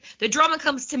drama. The drama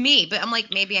comes to me, but I'm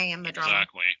like, maybe I am the drama.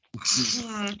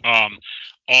 Exactly.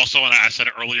 Also, and I said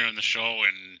it earlier in the show,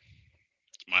 and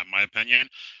my opinion,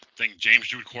 I think James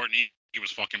Jude Courtney, he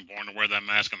was fucking born to wear that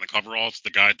mask and the coveralls. The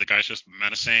guy's just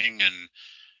menacing and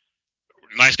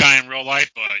nice guy in real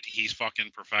life, but he's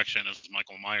fucking perfection as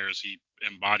Michael Myers. He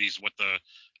embodies what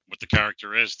the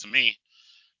character is to me.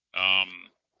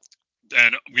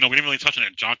 And we didn't really touch on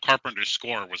it. John Carpenter's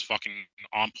score was fucking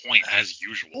on point as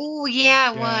usual. Oh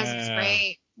yeah, it was. It's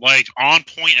great. Like on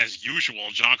point as usual.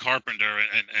 John Carpenter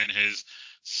and his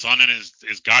son and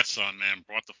his godson, man,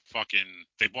 brought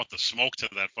the smoke to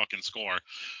that fucking score.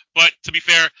 But to be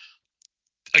fair,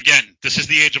 again, this is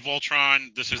the Age of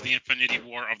Ultron. This is the Infinity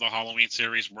War of the Halloween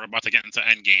series. We're about to get into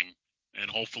Endgame,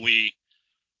 and hopefully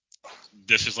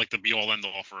this is like the be-all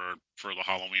end-all for the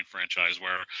Halloween franchise,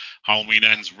 where Halloween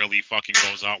Ends really fucking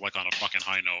goes out like on a fucking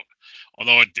high note.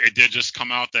 Although it did just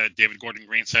come out that David Gordon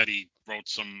Green said he wrote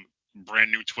some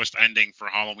brand new twist ending for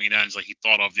Halloween Ends that he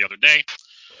thought of the other day.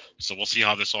 So we'll see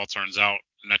how this all turns out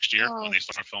next year when they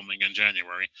start filming in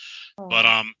January. But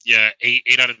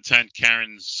 8 out of 10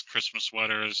 Karen's Christmas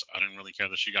sweaters. I didn't really care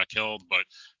that she got killed, but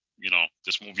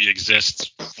this movie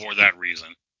exists for that reason.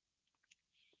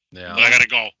 Yeah. But I gotta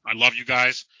go. I love you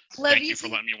guys. Thank you for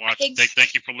letting me watch.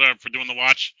 Thank you for doing the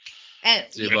watch.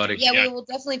 See you, buddy. Yeah, we will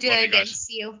definitely do it again.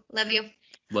 See you. Love you.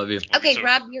 Love you. Okay, so,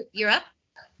 Rob, you're up.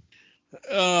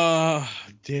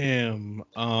 Damn.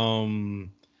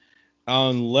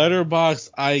 On Letterboxd,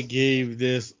 I gave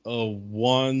this a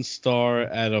 1 star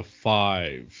out of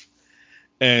 5.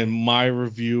 And my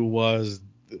review was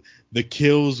the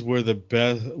kills were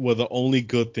the only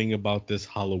good thing about this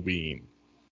Halloween.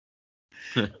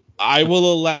 I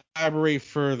will elaborate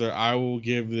further. I will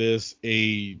give this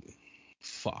a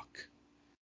fuck.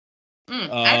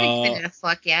 I haven't given it a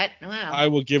fuck yet. Wow. I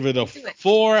will give it a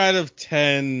 4 out of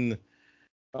 10.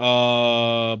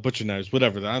 Butcher knives,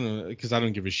 whatever. I don't, because I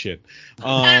don't give a shit.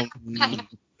 The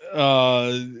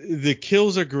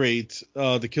kills are great.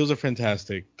 The kills are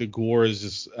fantastic. The gore is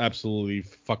just absolutely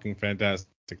fucking fantastic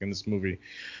in this movie.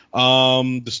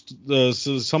 So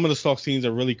some of the stalk scenes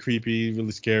are really creepy,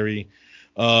 really scary.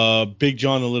 Big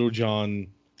John and Little John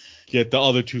get the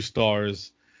other 2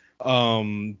 stars.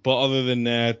 But other than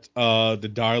that,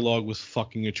 the dialogue was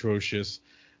fucking atrocious.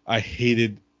 I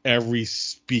hated every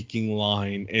speaking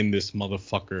line in this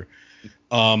motherfucker.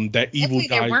 That evil Luckily,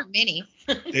 there guy. weren't many.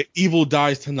 The evil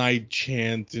dies tonight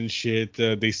chant and shit.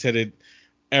 They said it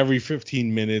every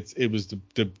 15 minutes. It was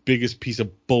the biggest piece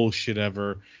of bullshit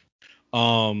ever.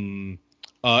 Every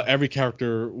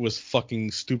character was fucking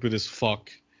stupid as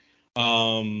fuck.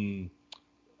 The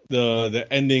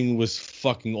ending was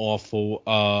fucking awful.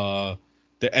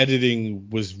 The editing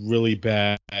was really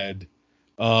bad.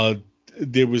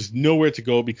 There was nowhere to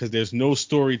go because there's no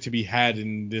story to be had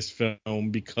in this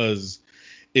film because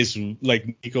it's,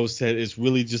 like Nico said, it's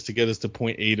really just to get us to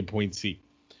point A to point C.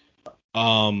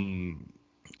 Jamie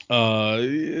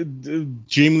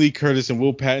Lee Curtis and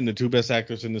Will Patton, the 2 best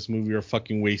actors in this movie, are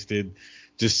fucking wasted.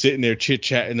 Just sitting there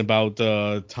chit-chatting about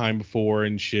time before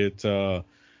and shit.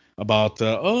 About,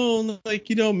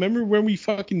 remember when we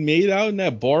fucking made out in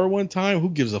that bar one time? Who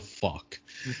gives a fuck?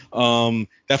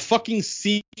 That fucking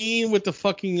scene with the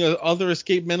fucking other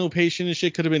escaped mental patient and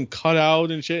shit could have been cut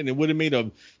out and shit, and it would have made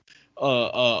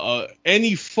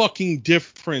any fucking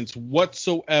difference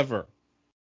whatsoever.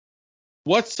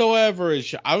 And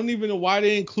shit. I don't even know why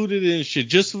they included it in shit.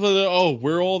 Just for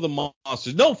we're all the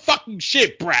monsters. No fucking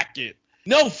shit, Bracket.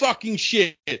 No fucking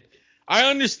shit. I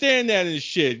understand that and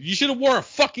shit. You should have wore a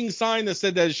fucking sign that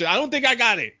said that shit. I don't think I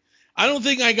got it.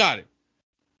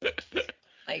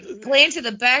 Like, glance to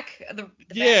the back of the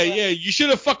yeah. You should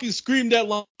have fucking screamed that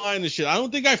line and shit. I don't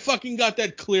think I fucking got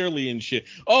that clearly and shit.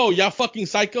 Oh, y'all fucking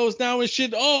psychos now and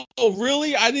shit. Oh,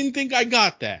 really? I didn't think I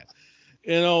got that.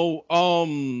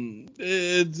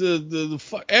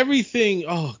 Everything.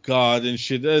 Oh God and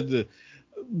shit.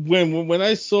 When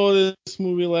I saw this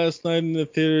movie last night in the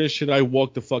theater and shit, I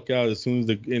walked the fuck out as soon as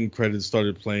the end credits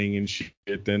started playing and shit.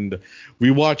 And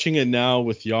rewatching it now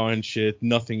with y'all and shit,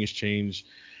 nothing has changed.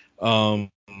 I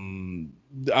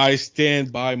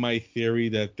stand by my theory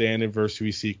that the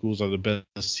anniversary sequels are the best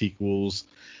sequels.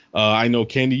 I know,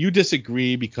 Candy, you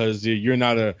disagree because you're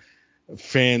not a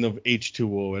fan of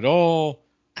H2O at all.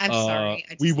 I'm sorry.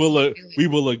 We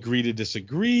will agree to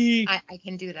disagree. I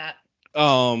can do that.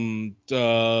 I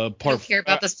don't care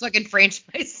about this fucking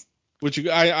franchise. Which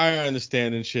I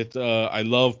understand and shit. I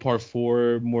love Part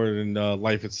 4 more than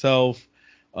Life itself.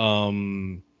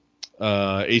 H2O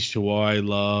I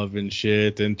love and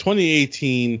shit. And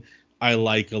 2018 I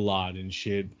like a lot and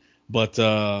shit. But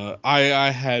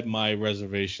I had my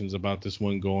reservations about this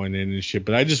one going in and shit.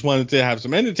 But I just wanted to have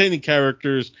some entertaining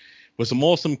characters with some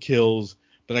awesome kills.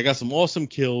 But I got some awesome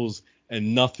kills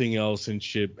and nothing else and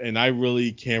shit. And I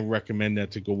really can't recommend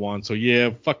that to go on. So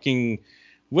yeah, fucking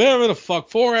whatever the fuck,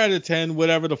 4 out of 10,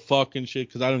 whatever the fuck and shit,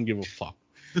 because I don't give a fuck.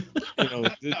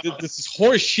 This is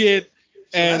horse shit.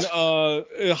 And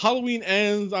Halloween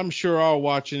ends, I'm sure I'll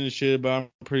watch it and shit, but I'm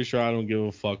pretty sure I don't give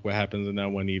a fuck what happens in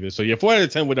that one either. So yeah, 4 out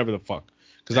of 10, whatever the fuck,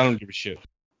 because I don't give a shit.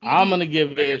 I'm gonna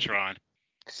give it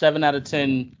 7 out of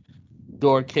 10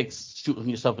 door kicks shooting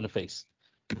yourself in the face.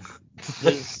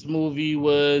 This movie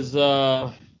was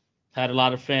had a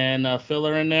lot of fan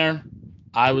filler in there.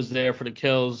 I was there for the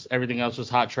kills. Everything else was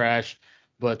hot trash,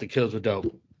 but the kills were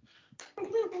dope.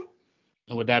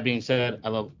 And with that being said, I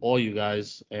love all you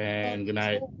guys, and good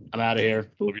night. I'm out of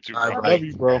here. Love you too, bro. Love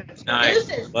you, bro.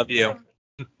 Nice. Love you.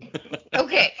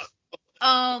 Okay.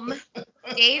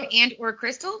 Dave and or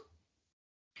Crystal?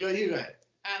 Go, you go ahead.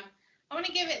 I want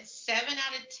to give it 7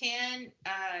 out of 10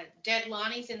 dead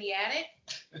Lonnies in the attic.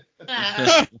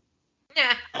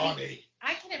 Lonnie.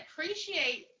 I can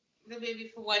appreciate the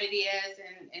movie for what it is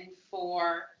and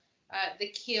for the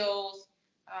kills.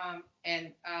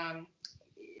 And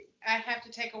I have to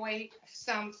take away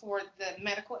some for the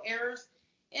medical errors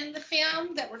in the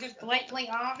film that were just blatantly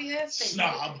obvious.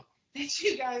 Snob. That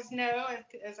you guys know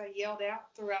as I yelled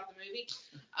out throughout the movie.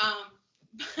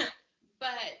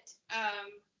 But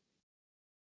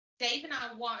Dave and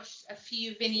I watched a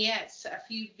few vignettes, a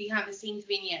few behind-the-scenes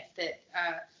vignettes that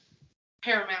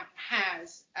Paramount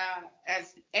has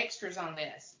as extras on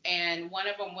this, and one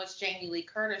of them was Jamie Lee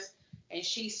Curtis, and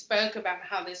she spoke about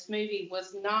how this movie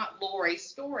was not Laurie's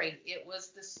story. It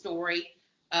was the story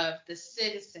of the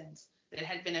citizens that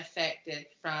had been affected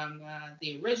from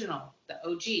the original, the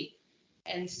OG,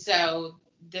 and so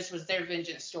this was their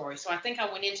vengeance story. So I think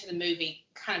I went into the movie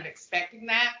kind of expecting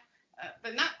that,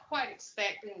 but not quite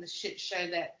expecting the shit show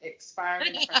that expired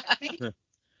in front of me.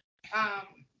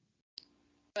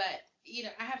 But you know,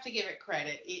 I have to give it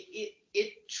credit.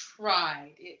 It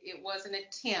tried. It was an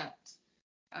attempt.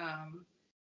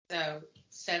 So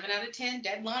 7 out of 10.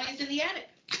 Dead Lonnie's in the attic.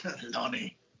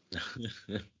 Lonnie.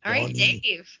 All right, Lonnie,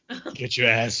 Dave. Get your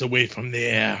ass away from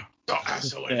there.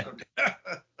 Ass away from there.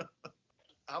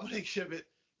 I'm gonna give it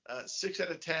 6 out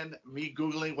of 10. Me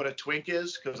googling what a twink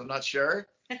is because I'm not sure.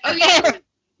 Oh yeah.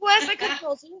 Was I could have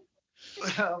told you.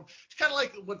 It's kind of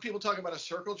like when people talk about a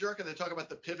circle jerk and they talk about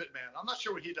the pivot man. I'm not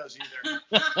sure what he does either.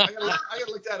 I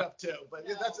gotta look that up too, but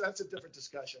that's a different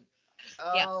discussion.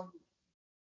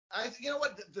 You know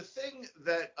what, the thing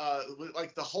that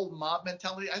like the whole mob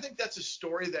mentality, I think that's a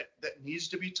story that needs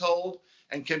to be told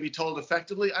and can be told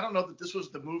effectively. I don't know that this was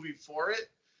the movie for it.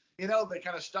 You know, they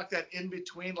kind of stuck that in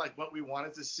between like what we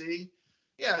wanted to see.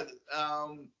 Yeah,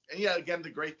 and yeah, again, the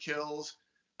great kills.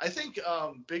 I think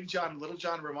Big John, Little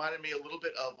John reminded me a little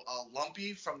bit of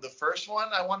Lumpy from the first one.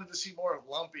 I wanted to see more of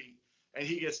Lumpy, and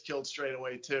he gets killed straight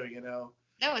away too, you know.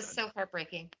 That was so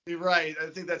heartbreaking. You're right.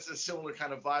 I think that's a similar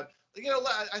kind of vibe. You know,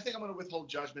 I think I'm going to withhold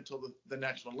judgment till the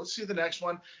next one. Let's see the next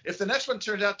one. If the next one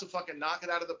turns out to fucking knock it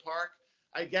out of the park,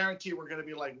 I guarantee we're going to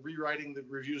be like rewriting the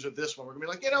reviews of this one. We're going to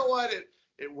be like, you know what?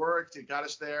 It worked. It got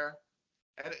us there.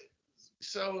 And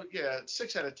so, yeah,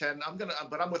 6 out of 10.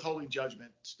 But I'm withholding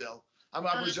judgment still. I'm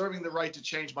reserving the right to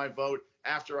change my vote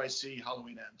after I see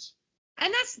Halloween Ends.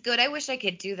 And that's good. I wish I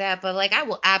could do that, but like I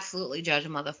will absolutely judge a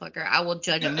motherfucker. I will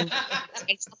judge a movie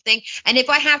something, and if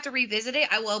I have to revisit it,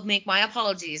 I will make my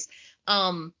apologies.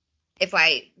 If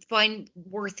I find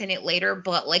worth in it later,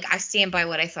 but like I stand by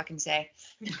what I fucking say.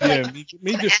 Yeah, me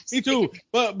too.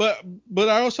 But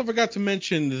I also forgot to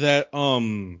mention that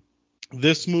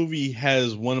this movie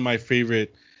has one of my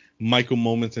favorite Michael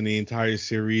moments in the entire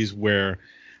series, where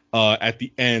at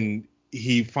the end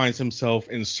he finds himself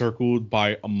encircled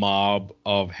by a mob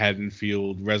of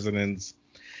Haddonfield residents,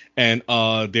 and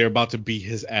they're about to beat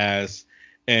his ass,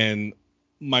 and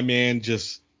my man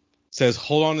just says,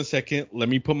 "Hold on a second, let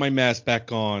me put my mask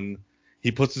back on."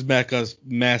 He puts his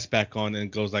mask back on and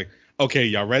goes like, "Okay,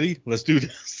 y'all ready? Let's do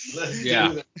this." Let's Yeah.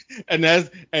 do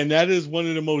that. And that is one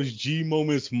of the most G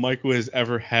moments Michael has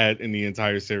ever had in the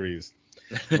entire series.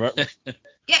 Right?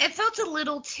 Yeah, it felt a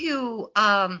little too,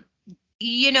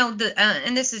 you know,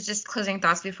 and this is just closing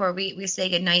thoughts before we say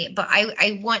goodnight, but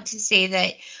I want to say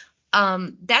that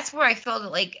that's where I felt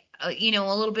like, you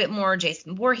know, a little bit more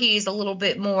Jason Voorhees, a little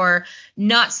bit more,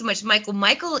 not so much Michael.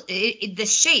 The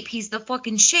shape, he's the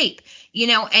fucking shape, you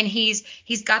know, and he's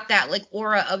got that like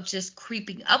aura of just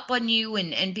creeping up on you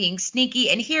and being sneaky.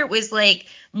 And here it was like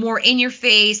more in your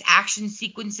face action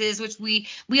sequences, which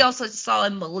we also saw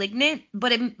in Malignant,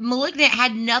 but Malignant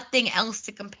had nothing else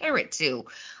to compare it to.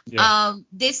 Yeah.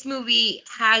 This movie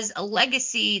has a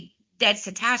legacy that's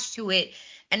attached to it.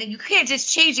 And you can't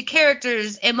just change the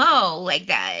character's MO like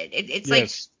that. It's like,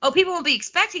 oh, people won't be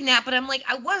expecting that. But I'm like,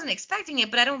 I wasn't expecting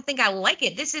it, but I don't think I like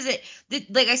it. This isn't,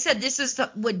 like I said, this is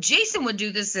what Jason would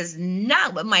do. This is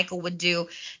not what Michael would do.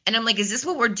 And I'm like, is this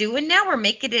what we're doing now? We're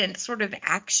making it sort of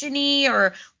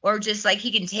action-y or just like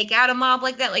he can take out a mob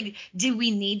like that. Like, do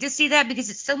we need to see that? Because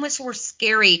it's so much more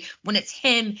scary when it's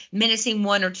him menacing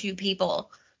one or two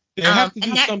people. They have to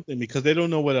do something because they don't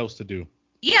know what else to do.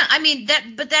 Yeah, I mean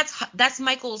that's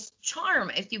Michael's charm,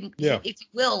 if you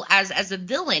will, as a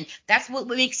villain. That's what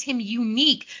makes him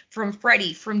unique from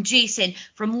Freddy, from Jason,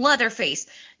 from Leatherface.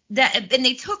 And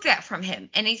they took that from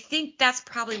him, and I think that's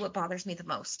probably what bothers me the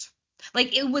most.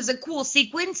 Like, it was a cool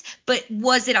sequence, but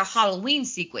was it a Halloween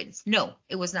sequence? No,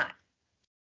 it was not.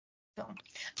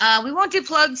 So, we won't do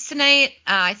plugs tonight.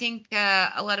 I think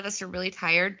a lot of us are really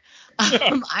tired.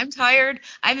 I'm tired.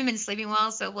 I haven't been sleeping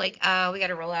well, so like we got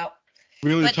to roll out.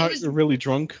 Really tired or really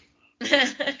drunk?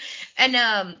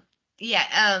 And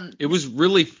it was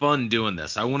really fun doing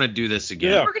this. I want to do this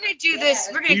again. Yeah. We're gonna do this.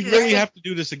 We're gonna we do really this. have to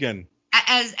do this again.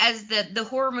 As the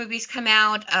horror movies come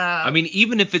out. I mean,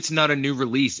 even if it's not a new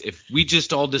release, if we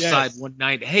just all decide one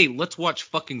night, hey, let's watch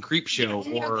fucking Creepshow,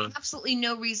 there's absolutely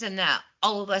no reason that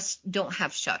all of us don't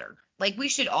have Shudder. Like, we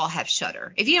should all have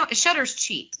Shudder. If you don't, Shudder's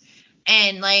cheap.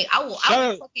 And like I will Shout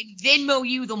out- fucking Venmo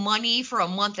you the money for a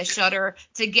month of Shudder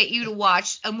to get you to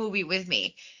watch a movie with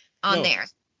me on No. there.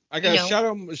 I got You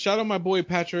know? shout out my boy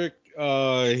Patrick.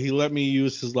 He let me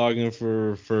use his login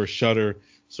for Shudder,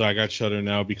 so I got Shudder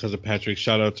now because of Patrick.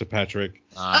 Shout out to Patrick.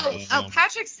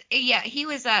 Patrick's he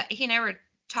was he and I were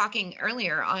talking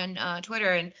earlier on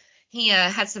Twitter, and he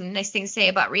had some nice things to say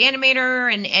about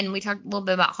Reanimator, and we talked a little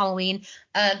bit about Halloween,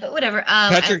 but whatever.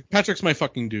 Patrick's my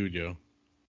fucking dude, yo.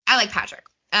 I like Patrick.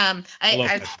 love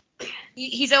Patrick.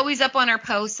 He's always up on our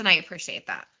posts, and I appreciate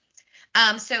that.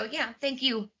 So yeah, thank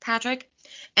you, Patrick,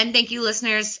 and thank you,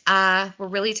 listeners. We're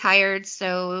really tired,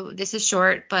 so this is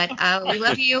short, but we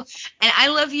love you, and I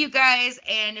love you guys.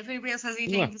 And if anybody else has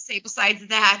anything to say besides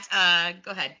that,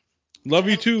 go ahead. Love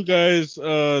you too, guys.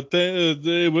 I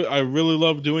really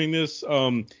love doing this.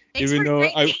 Even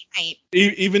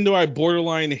though I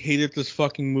borderline hated this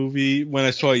fucking movie when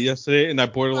I saw it yesterday, and I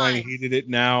borderline hated it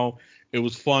now, it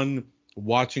was fun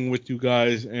watching with you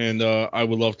guys, and I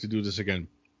would love to do this again.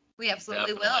 We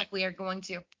absolutely will. We are going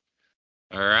to.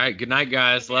 All right. Good night,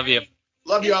 guys. Love you.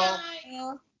 Love y'all.